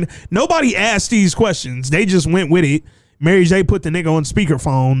with him right now? Nobody asked these questions. They just went with it. Mary J put the nigga on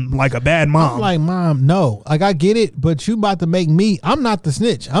speakerphone like a bad mom. I'm like, Mom, no. Like, I get it, but you about to make me. I'm not the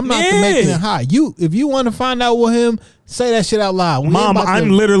snitch. I'm not the making it high. If you want to find out with him, say that shit out loud. Mom,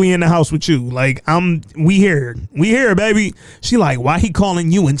 I'm literally in the house with you. Like, we here, baby. She like, why he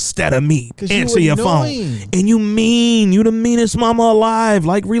calling you instead of me? Answer your phone. And you the meanest mama alive.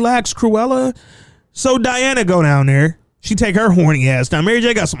 Like, relax, Cruella. So Diana go down there. She take her horny ass down. Mary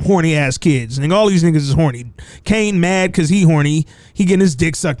J got some horny ass kids. And all these niggas is horny. Kane mad because he horny. He getting his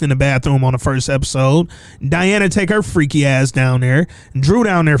dick sucked in the bathroom on the first episode. Diana take her freaky ass down there. Drew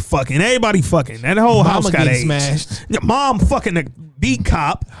down there fucking. Everybody fucking. That whole house got AIDS. Smashed. Mom fucking the beat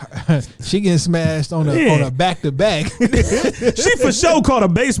cop. She getting smashed on a back to back. She for sure caught a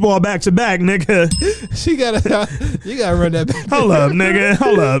baseball back to back, nigga. You gotta run that back. Hold up,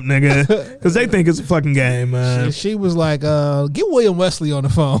 nigga. Because they think it's a fucking game, man. She was like, get William Wesley on the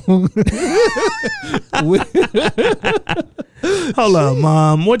phone. Hold up,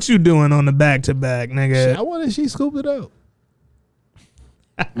 Mom. What you doing on the back to back, nigga? I wonder if she scooped it up.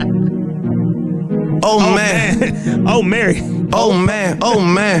 Oh man. Oh Mary. Oh man.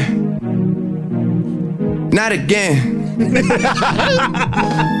 Not again.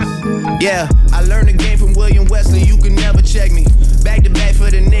 Yeah, I learned the game from William Wesley. You can never check me. Back to back for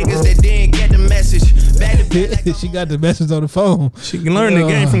the niggas that didn't get the message. Back to back like she got the message on the phone. She can learn the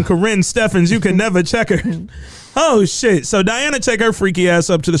game from Corinne Steffens. You can never check her. Oh shit. So Diana take her freaky ass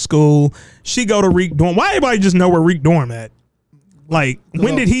up to the school. She go to Reek dorm. Why everybody just know where Reek dorm at? Like,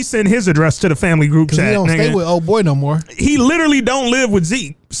 when did he send his address to the family group chat? He don't stay with old boy no more. He literally don't live with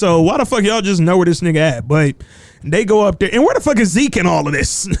Zeke. So why the fuck y'all just know where this nigga at? But they go up there, and where the fuck is Zeke in all of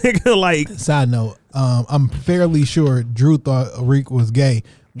this? Nigga, like. Side note, I'm fairly sure Drew thought Reek was gay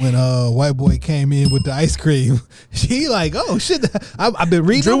when white boy came in with the ice cream. She like, oh shit, I've been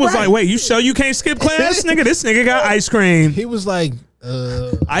reading. Drew was like, wait, you sure you can't skip class, nigga? This nigga got ice cream. He was like,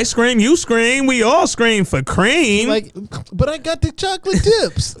 ice cream, you scream, we all scream for cream. Like, but I got the chocolate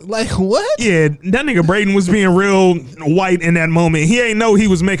dips. Like, what? Yeah, that nigga Braden was being real white in that moment. He ain't know he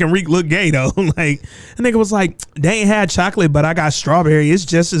was making Reek look gay though. Like, that nigga was like, they ain't had chocolate, but I got strawberry. It's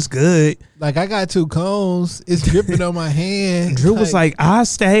just as good. Like, I got 2 cones. It's dripping on my hand. Drew was like, I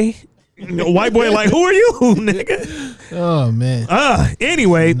stay. White boy like, who are you, nigga? Oh man.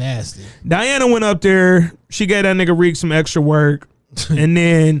 Anyway, nasty. Diana went up there. She gave that nigga Reek some extra work. And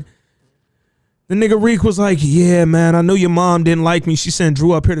then the nigga Reek was like, yeah, man, I know your mom didn't like me. She sent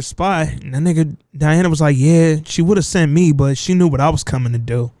Drew up here to spy. And that nigga Diana was like, yeah, she would have sent me, but she knew what I was coming to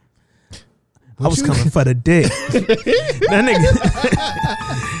do. I was coming for the dick. that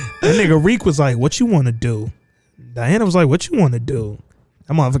nigga Reek was like, what you want to do? Diana was like, what you want to do?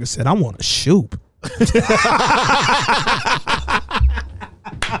 That motherfucker said, I want to shoot.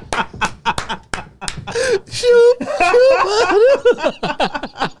 Shoot.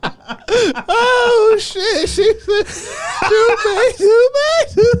 Oh shit! She said, "Shoot,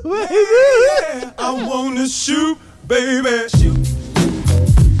 baby." I wanna shoot, baby. Shoot.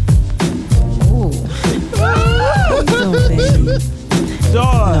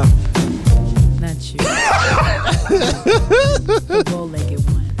 Dog. Not you. The bow-legged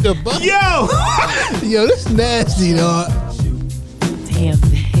one. Yo, this nasty, dog. Damn,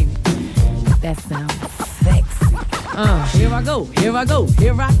 baby. That sounds sexy. Here I go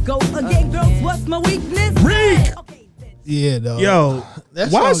again, girls. What's my weakness? Reek. Yeah, dog. Yo,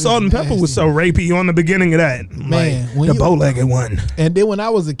 why Salt and Pepper was so rapey on the beginning of that? Man, like, the bow-legged one. And then when I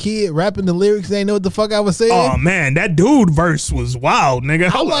was a kid rapping the lyrics, they didn't know what the fuck I was saying. Oh man, that dude verse was wild,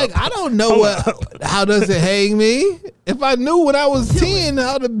 nigga. I'm like, I don't know how does it hang me? If I knew when I was 10,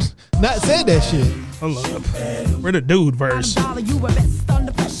 I would have not said that shit. Hold up. Where the dude verse?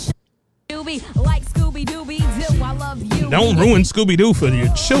 Don't ruin Scooby-Doo for your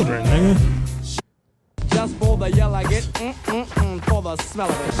children, nigga. Just for the yell I get, for the smell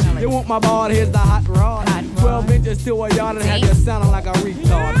of it. You want my ball, here's the hot rod. 12 inches to a yard and have you sounding like a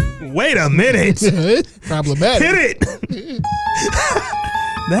retard. Wait a minute. Problematic. Hit it.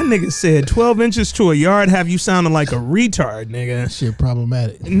 That nigga said 12 inches to a yard have you sounding like a retard, nigga. Shit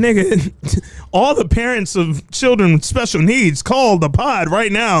problematic. Nigga, all the parents of children with special needs, call the pod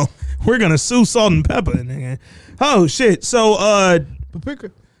right now. We're going to sue Salt and Pepper, nigga. Oh, shit. So,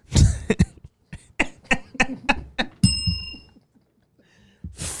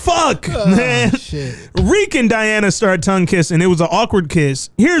 fuck, man. Shit. Reek and Diana started tongue kissing. It was an awkward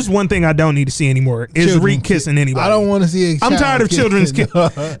kiss. Here's one thing I don't need to see anymore is Reek kissing anybody. I don't want to see I'm tired of children's kiss.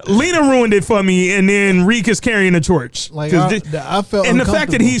 Lena ruined it for me, and then Reek is carrying a torch. Like, I felt and the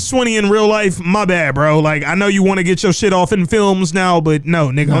fact that he's 20 in real life, my bad, bro. Like, I know you want to get your shit off in films now, but no,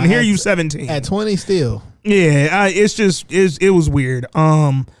 nigga. On here, you 17. At 20 still. Yeah, it was weird.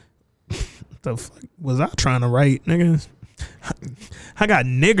 The fuck was I trying to write, nigga? I got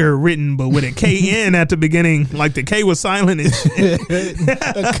nigger written, but with a K-N at the beginning, like the K was silent and shit.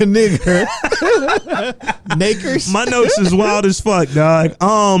 A nigger. Nakers. My notes is wild as fuck, dog.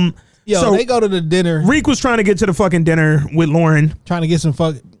 So they go to the dinner. Reek was trying to get to the fucking dinner with Lauren. Trying to get some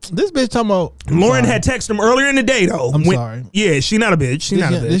fuck. This bitch talking about. Lauren had texted him earlier in the day, though. Sorry. Yeah, she not a bitch.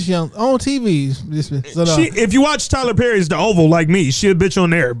 This young on TV. This bitch. So if you watch Tyler Perry's The Oval like me, she a bitch on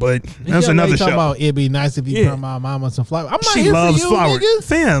there, but that's another show. About it'd be nice if you brought my mama some flowers. I'm not she here loves for you, flowers. nigga.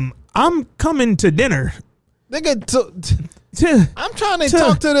 Fam, I'm coming to dinner. Nigga, I'm trying to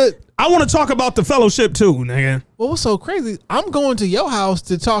talk to the. I want to talk about the fellowship too, nigga. Well, what's so crazy? I'm going to your house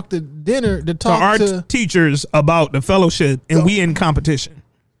to talk to dinner to talk to our teachers about the fellowship, and we in competition.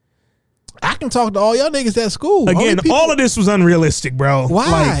 I can talk to all y'all niggas at school. Again, all of this was unrealistic, bro.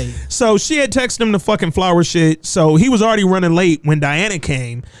 Why? So she had texted him the fucking flower shit. So he was already running late when Diana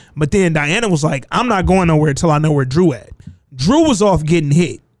came. But then Diana was like, I'm not going nowhere till I know where Drew at. Drew was off getting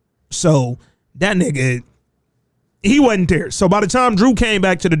hit. So that nigga, he wasn't there. So by the time Drew came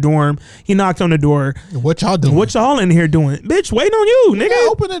back to the dorm, he knocked on the door. What y'all doing? What y'all in here doing? Bitch, waiting on you, nigga.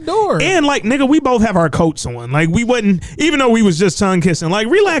 Open the door. And like, nigga, we both have our coats on. Like, we wasn't, even though we was just tongue kissing, like,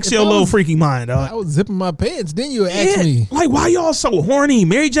 relax your little freaky mind, dog. I was zipping my pants. Then you asked me. Like, why y'all so horny?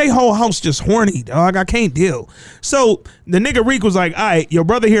 Mary J. whole house just horny, dog. I can't deal. So the nigga Reek was like, all right, your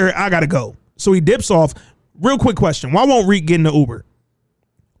brother here, I gotta go. So he dips off. Real quick question. Why won't Reek get in the Uber?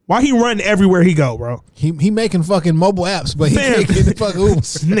 Why he run everywhere he go, bro? He making fucking mobile apps, but he can't get the fucking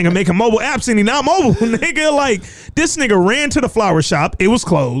Ubers. Nigga making mobile apps and he not mobile. Nigga, like, this nigga ran to the flower shop. It was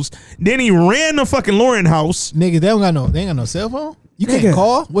closed. Then he ran to fucking Lauren house. Nigga, they ain't got no cell phone? You can't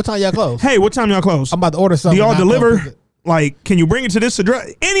call? What time y'all close? Hey, what time y'all close? I'm about to order something. Do y'all deliver? Like, can you bring it to this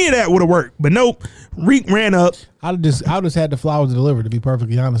address? Any of that would have worked. But nope. Reek ran up. I just had the flowers delivered, to be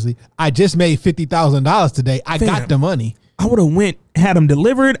perfectly honest. I just made $50,000 today. I got the money. I would have had them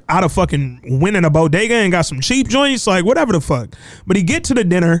delivered. I'd have fucking went in a bodega and got some cheap joints, like whatever the fuck. But he get to the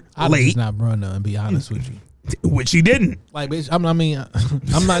dinner late. Just not run and be honest with you. Which he didn't. Like, bitch, I'm not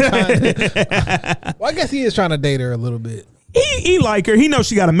trying to. Well, I guess he is trying to date her a little bit. He like her. He knows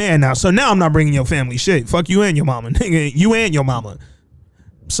she got a man now. So now I'm not bringing your family shit. Fuck you and your mama. Nigga, you and your mama.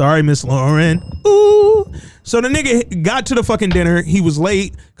 Sorry, Miss Lauren. Ooh. So the nigga got to the fucking dinner. He was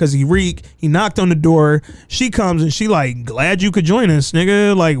late because he Reek. He knocked on the door. She comes and she like, glad you could join us,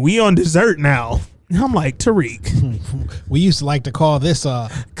 nigga. Like, we on dessert now. I'm like, Tariq. We used to like to call this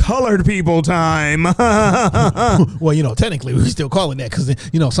colored people time. Well, technically we still call it that because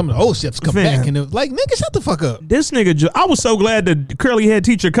some of the old chefs come back and it was like, nigga, shut the fuck up. This nigga, I was so glad the curly head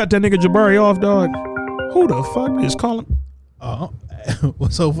teacher cut that nigga Jabari off, dog. Who the fuck is calling?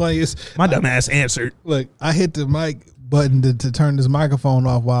 What's so funny is my dumb ass answered. Look, I hit the mic button to turn this microphone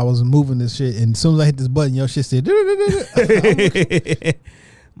off while I was moving this shit, and as soon as I hit this button, your shit said.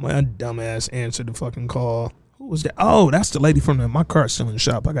 My dumb ass answered the fucking call. Who was that? Oh, that's the lady from my car's still in the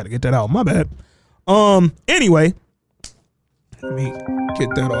shop. I got to get that out. My bad. Anyway, let me get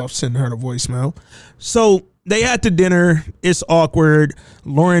that off. Send her the voicemail. So they at the dinner. It's awkward.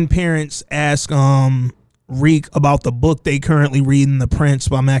 Lauren parents ask Reek about the book they currently reading, The Prince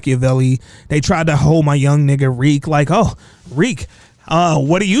by Machiavelli. They tried to hold my young nigga Reek like, oh, Reek,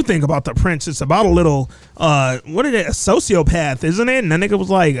 what do you think about The Prince? It's about a little, what is it, a sociopath, isn't it? And the nigga was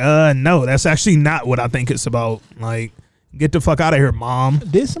like, no, that's actually not what I think it's about. Like, get the fuck out of here, mom.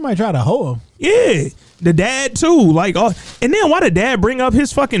 Did somebody try to hold him? Yeah, the dad too. Like, oh, and then why did dad bring up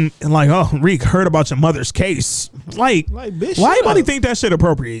his fucking, like, oh, Reek heard about your mother's case. Like bitch, why anybody think that shit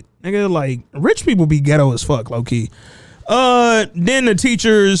appropriate? Nigga, like, rich people be ghetto as fuck, low key. Then the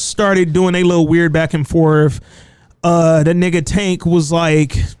teachers started doing a little weird back and forth. The nigga Tank was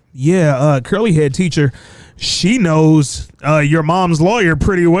like, yeah, curly head teacher, she knows your mom's lawyer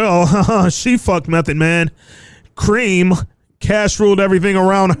pretty well. She fucked Method Man. Cream, cash ruled everything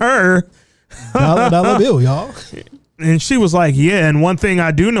around her. Dollar bill, y'all. And she was like, yeah, and one thing I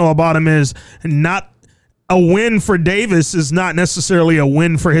do know about him is not a win for Davis is not necessarily a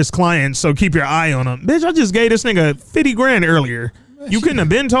win for his clients, so keep your eye on him. Bitch, I just gave this nigga 50 grand earlier. You couldn't have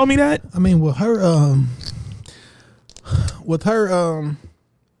been told me that? I mean, with her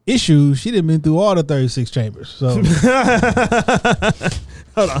issues, she done been through all the 36 chambers. So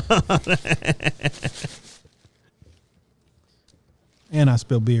hold on. And I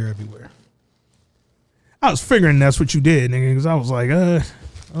spill beer everywhere. I was figuring that's what you did, nigga, because I was like,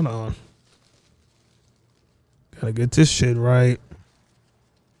 hold on. Gotta get this shit right.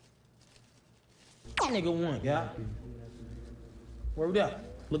 Nigga won, yeah. Word up.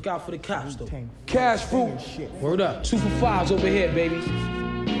 Look out for the cops, though. Cash fruit. Word up. 2 for 5s over here, baby.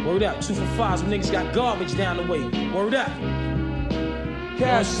 Word up. 2 for 5s. Them niggas got garbage down the way. Word up.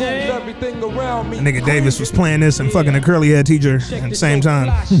 Cash fruit, everything around me. Nigga Davis was playing this and fucking a curly head teacher at the same time.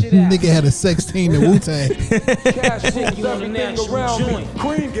 Nigga had a 16 to Wu-Tang. Cash fruit, everything around me.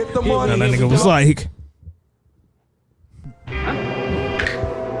 Cream, get the money. And that nigga was like,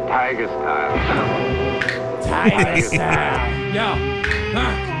 Tiger style. Tiger style. Yo.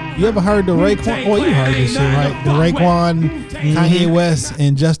 You ever heard the Raekwon? Oh, you heard this shit, right? The Raekwon, Kanye West,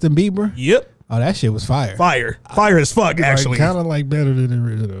 and Justin Bieber. Yep. Oh, that shit was fire. Fire as fuck, actually. Kind of like better than the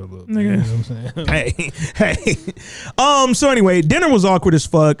original. You know what I'm saying? hey. So anyway, dinner was awkward as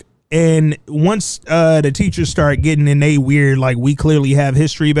fuck. And once the teachers start getting in they weird, like, we clearly have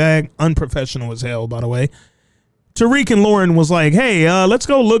history bag, unprofessional as hell, by the way. Tariq and Lauren was like, hey, let's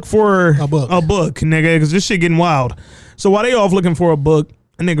go look for a book, nigga, because this shit getting wild. So while they off looking for a book,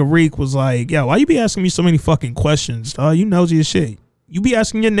 a nigga Reek was like, yo, why you be asking me so many fucking questions? You nosy as shit. You be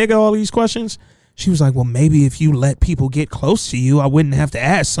asking your nigga all these questions? She was like, well, maybe if you let people get close to you, I wouldn't have to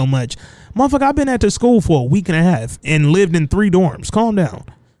ask so much. Motherfucker, I've been at the school for a week and a half and lived in 3 dorms. Calm down.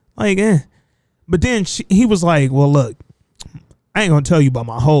 Like, But then he was like, well, look, I ain't going to tell you about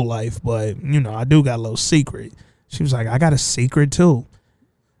my whole life, but, you know, I do got a little secret. She was like, I got a secret, too.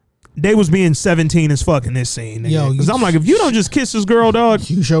 They was being 17 as fuck in this scene. Because I'm like, if you don't just kiss this girl, dog.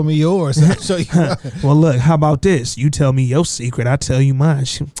 You show me yours. I'll show you well, look, how about this? You tell me your secret. I tell you mine.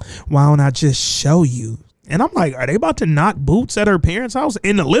 Why don't I just show you? And I'm like, are they about to knock boots at her parents' house?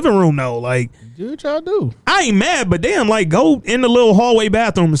 In the living room, though. Like, do what y'all do. I ain't mad, but damn, like, go in the little hallway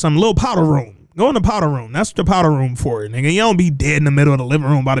bathroom or something, little powder room. Go in the powder room. That's the powder room for it, nigga. You don't be dead in the middle of the living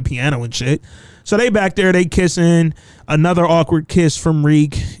room by the piano and shit. So they back there, they kissing. Another awkward kiss from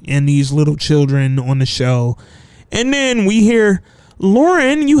Reek and these little children on the show. And then we hear,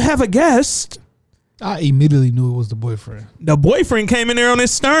 Lauren, you have a guest. I immediately knew it was the boyfriend. The boyfriend came in there on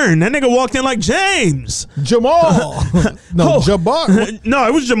his stern. That nigga walked in like James. Jamal. Jabbar. No,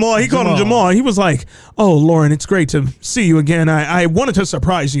 it was Jamal. He called him Jamal. He was like, oh, Lauren, it's great to see you again. I wanted to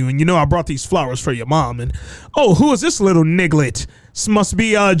surprise you. And, you know, I brought these flowers for your mom. And, oh, who is this little niglet? This must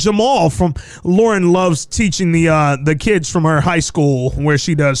be Jamal from Lauren loves teaching the kids from her high school where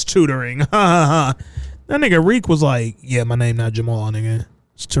she does tutoring. That nigga Reek was like, yeah, my name not Jamal, nigga.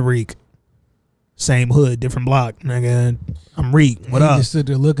 It's Tariq. Same hood, different block, nigga. I'm Reek. What up? He just stood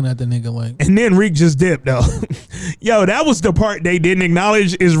there looking at the nigga like. And then Reek just dipped, though. Yo, that was the part they didn't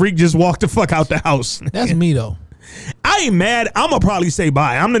acknowledge is Reek just walked the fuck out the house. That's me, though. I ain't mad. I'm going to probably say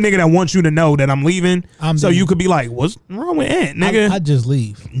bye. I'm the nigga that wants you to know that I'm leaving. You could be like, what's wrong with Ant, nigga? I just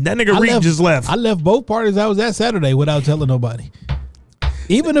leave. That nigga Reek just left. I left both parties I was at Saturday without telling nobody.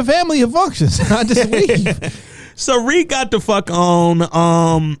 Even the family of functions. I just leave. So Reek got the fuck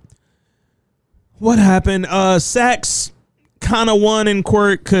on. What happened? Sax kind of won in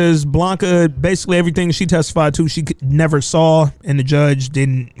court because Blanca, basically everything she testified to, she never saw, and the judge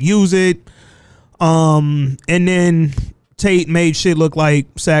didn't use it. And then Tate made shit look like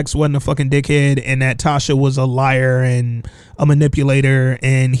Sax wasn't a fucking dickhead and that Tasha was a liar and a manipulator.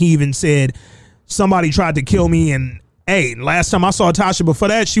 And he even said, somebody tried to kill me, and hey, last time I saw Tasha before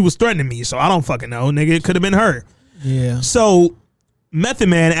that, she was threatening me, so I don't fucking know, nigga. It could have been her. Yeah. So Method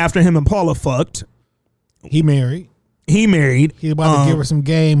Man, after him and Paula fucked, He married. He was about to give her some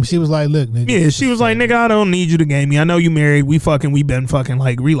game. She was like, look, nigga. Yeah, she was like, nigga, I don't need you to game me. I know you married. We been fucking,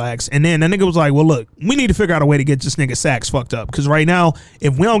 like, relax. And then that nigga was like, well, look, we need to figure out a way to get this nigga Sax fucked up. Because right now,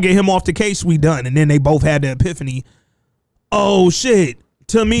 if we don't get him off the case, we done. And then they both had the epiphany. Oh, shit.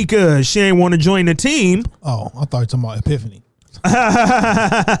 Tamika, she ain't want to join the team. Oh, I thought you were talking about epiphany.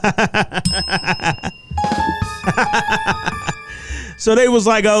 So they was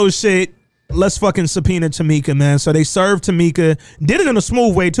like, oh, shit. Let's fucking subpoena Tamika, man. So they served Tamika. Did it in a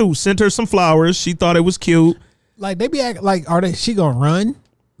smooth way, too. Sent her some flowers. She thought it was cute. Like, they be acting like, she gonna run?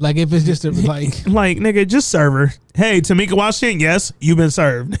 Like, if it's just like... like, nigga, just serve her. Hey, Tamika Washington, yes, you've been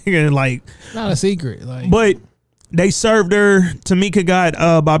served. Nigga, like... Not a secret. Like, but they served her. Tamika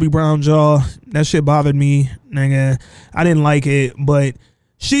got Bobby Brown jaw. That shit bothered me, nigga. I didn't like it, but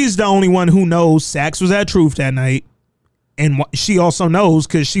she's the only one who knows Sax was at Truth that night. And she also knows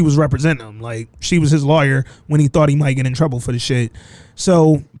because she was representing him. Like, she was his lawyer when he thought he might get in trouble for the shit.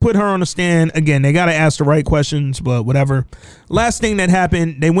 So put her on the stand. Again, they got to ask the right questions, but whatever. Last thing that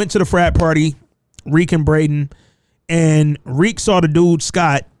happened, they went to the frat party, Reek and Braden. And Reek saw the dude,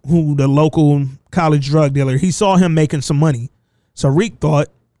 Scott, who the local college drug dealer. He saw him making some money. So Reek thought,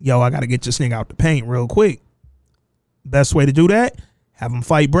 yo, I got to get this nigga out the paint real quick. Best way to do that, have him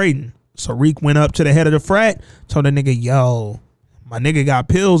fight Braden. So Reek went up to the head of the frat, told the nigga, yo, my nigga got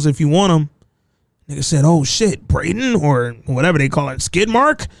pills if you want them. Nigga said, oh shit, Braden, or whatever they call it, skid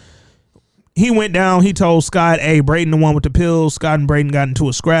mark. He went down, he told Scott, hey, Braden the one with the pills. Scott and Braden got into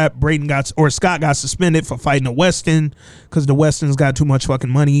a scrap. Scott got suspended for fighting the Weston because the Westons got too much fucking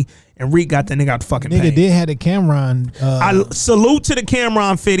money, and Reek got the nigga out the fucking nigga paint. did have the Cameron. I salute to the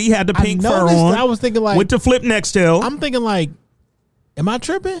Cameron fit. He had the pink fur on. I was thinking like with the flip neck tail. I'm thinking like, am I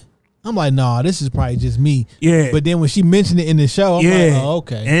tripping? I'm like, nah, this is probably just me. Yeah. But then when she mentioned it in the show, I'm like, oh,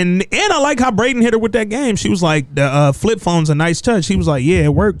 okay. And I like how Brayden hit her with that game. She was like, the flip phone's a nice touch. He was like, yeah,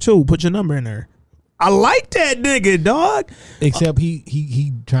 it worked too. Put your number in there. I like that nigga, dog. Except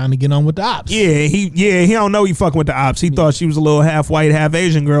he trying to get on with the ops. Yeah, he don't know he fucking with the ops. He thought she was a little half white, half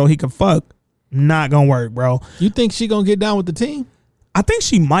Asian girl he could fuck. Not gonna work, bro. You think she gonna get down with the team? I think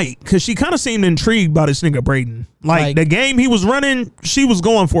she might, because she kind of seemed intrigued by this nigga Brayden. Like the game he was running, she was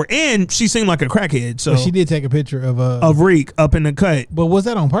going for, and she seemed like a crackhead. So she did take a picture of Reek up in the cut. But was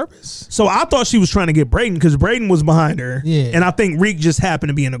that on purpose? So I thought she was trying to get Brayden because Brayden was behind her. Yeah. And I think Reek just happened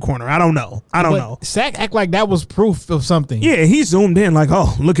to be in the corner. I don't know. Sack act like that was proof of something. Yeah, he zoomed in like,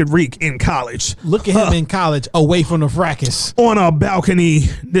 oh, look at Reek in college. Look at him in college, away from the fracas. On a balcony,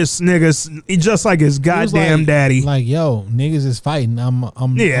 this nigga's just like his goddamn daddy. Like, yo, niggas is fighting. I'm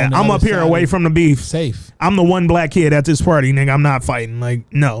up here away from the beef. Safe. I'm the one black kid at this party, nigga. I'm not fighting. Like,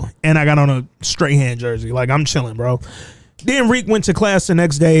 no. And I got on a straight hand jersey. Like, I'm chilling, bro. Then Reek went to class the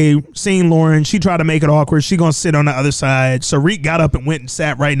next day, seen Lauren. She tried to make it awkward. She gonna sit on the other side. So Reek got up and went and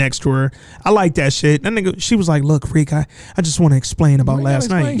sat right next to her. I like that shit. That nigga, she was like, look, Reek, I just want to explain about last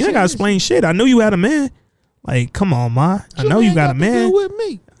night. You ain't gotta explain shit. I knew you had a man. Like, come on, ma. I know you got a man. With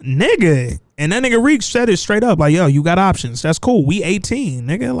me. Nigga. And that nigga Reek said it straight up. Like, yo, you got options. That's cool. We 18,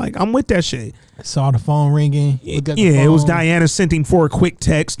 nigga. Like, I'm with that shit. Saw the phone ringing. It was Diana sending 4 quick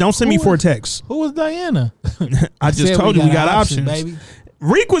texts. Don't send me 4 texts. Who was Diana? I just told you we got options. Baby.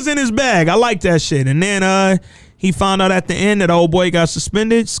 Reek was in his bag. I like that shit. And then he found out at the end that old boy got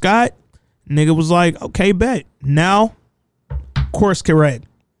suspended. Scott, nigga was like, okay, bet. Now, course correct.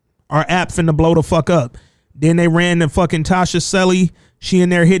 Our app finna blow the fuck up. Then they ran the fucking Tasha Selly. She in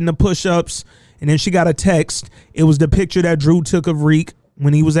there hitting the push-ups. And then she got a text. It was the picture that Drew took of Reek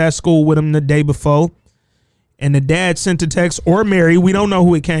when he was at school with him the day before. And the dad sent a text, or Mary. We don't know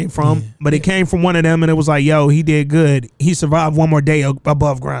who it came from. But it came from one of them. And it was like, yo, he did good. He survived one more day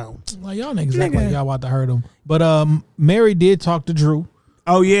above ground. Like, y'all niggas act like y'all about to hurt him. But Mary did talk to Drew.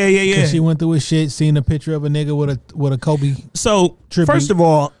 Oh, yeah. She went through his shit, seen a picture of a nigga with a Kobe. So, tribute. First of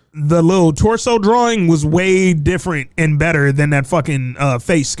all, the little torso drawing was way different and better than that fucking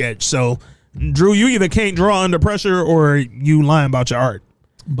face sketch. So, Drew, you either can't draw under pressure or you lying about your art.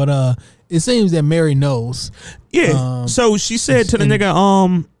 But it seems that Mary knows. Yeah. So she said to the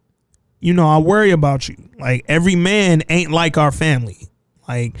nigga, I worry about you. Like, every man ain't like our family.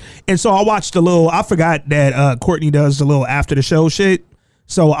 Like, and so I watched I forgot that Courtney does the little after the show shit.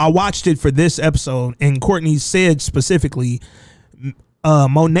 So I watched it for this episode, and Courtney said specifically,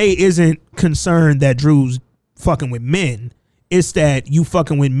 Monet isn't concerned that Drew's fucking with men. It's that you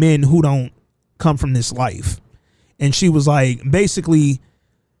fucking with men who don't come from this life. And she was like, basically,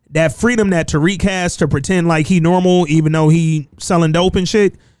 that freedom that Tariq has to pretend like he normal, even though he selling dope and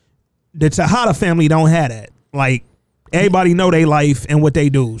shit, the Tejada family don't have that. Like, everybody know their life and what they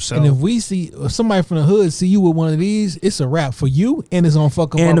do. So, and if we see somebody from the hood see you with one of these, it's a wrap for you, and it's on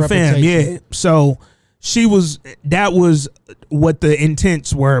fucking and our the reputation. fam. Yeah. So that was what the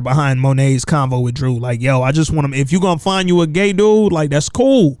intents were behind Monet's convo with Drew. Like, yo, I just want him. If you gonna find you a gay dude, like, that's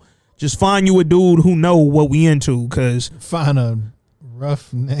cool. Just find you a dude who know what we into. Cause find a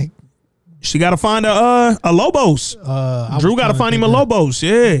rough neck. She gotta find a Lobos. Drew gotta find him a Lobos.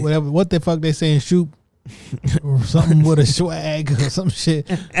 Yeah. Whatever. What the fuck they saying? Shoot. Or something with a swag or some shit.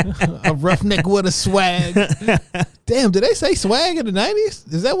 A roughneck with a swag. Damn, did they say swag in the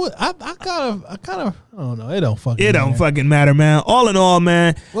 90s? Is that what I kind of I don't know. It don't fucking matter. Don't fucking matter, man. All in all,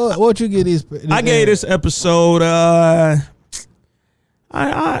 man. What you get this? I gave this episode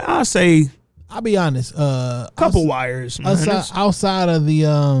I say, I'll be honest, couple wires, man. Outside of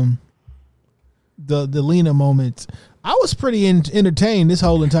the Lena moments, I was pretty entertained this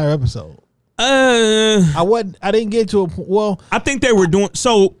whole entire episode. I didn't get to a well. I think they were doing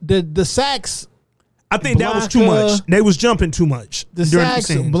so. The sax. I think Blanca, that was too much. They was jumping too much. The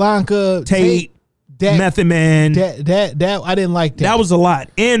sax, Blanca, Tate, Method Man. That I didn't like that. That was a lot,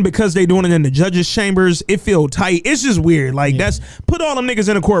 and because they doing it in the judges' chambers, it feel tight. It's just weird. Like that's put all them niggas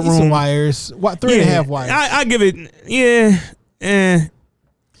in the courtroom. Some wires. What 3.5 wires? I give it.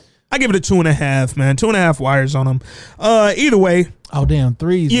 I give it a 2.5, man. 2.5 wires on them. Either way. Oh damn,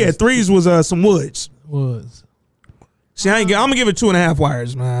 threes. Yeah, threes was some woods. Woods. See, I'm gonna give it 2.5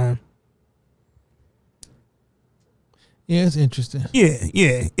 wires, man. Yeah, it's interesting. Yeah.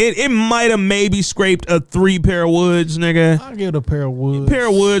 It might have maybe scraped a 3 pair of woods, nigga. I'll give it a pair of woods. Pair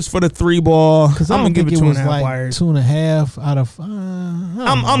of woods for the 3 ball. Because I'm gonna give it 2.5 wires. 2.5 out of.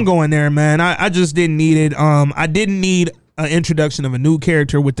 I'm going there, man. I just didn't need it. I didn't need an introduction of a new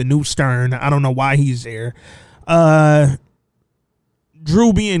character with the new Stern. I don't know why he's there.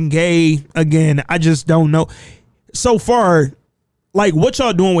 Drew being gay again, I just don't know. So far, like, what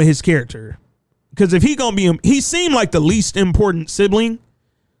y'all doing with his character? Because if he seemed like the least important sibling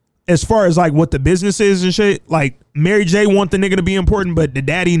as far as like what the business is and shit. Like Mary J want the nigga to be important, but the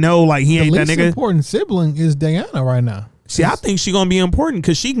daddy know like he ain't that nigga. The least important sibling is Diana right now. See, I think she gonna be important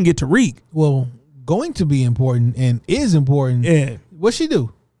because she can get Tariq. Well, going to be important and is important. Yeah. What she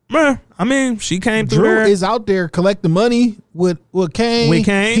do? I mean, she came through Drew there. is out there collecting money with Kane. With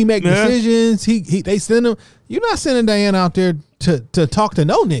Kane. He make decisions. They send him. You're not sending Diana out there to talk to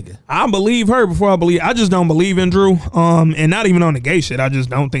no nigga. I believe her before I just don't believe in Drew. And not even on the gay shit. I just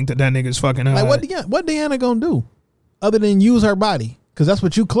don't think that nigga's fucking. Like what Diana gonna do other than use her body? Because that's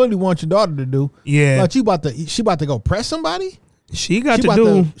what you clearly want your daughter to do. Yeah. Like she about to go press somebody. She gonna pick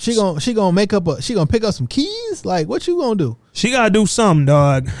up some keys. Like what you gonna do? She gotta do something,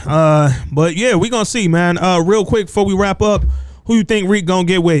 dog. But yeah, we gonna see, man. Real quick before we wrap up, who you think Reek gonna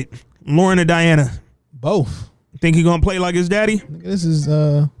get with, Lauren or Diana? Both. Think he gonna play like his daddy? This is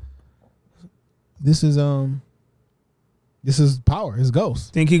power. It's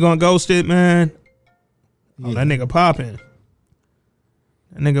Ghost. Think he gonna ghost it, man? Yeah. Oh, that nigga popping.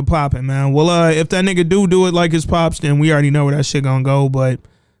 That nigga popping, man. Well, if that nigga do it like his pops, then we already know where that shit gonna go. But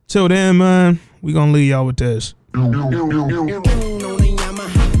till then, man, we gonna leave y'all with this. Chromed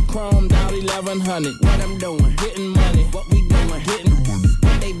out 1100. What I'm doing, getting money. What we doing, hitting.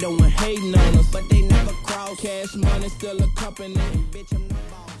 What they doing, hating on us, but they never cross. Cash money still a company. Bitch, I'm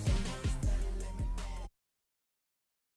not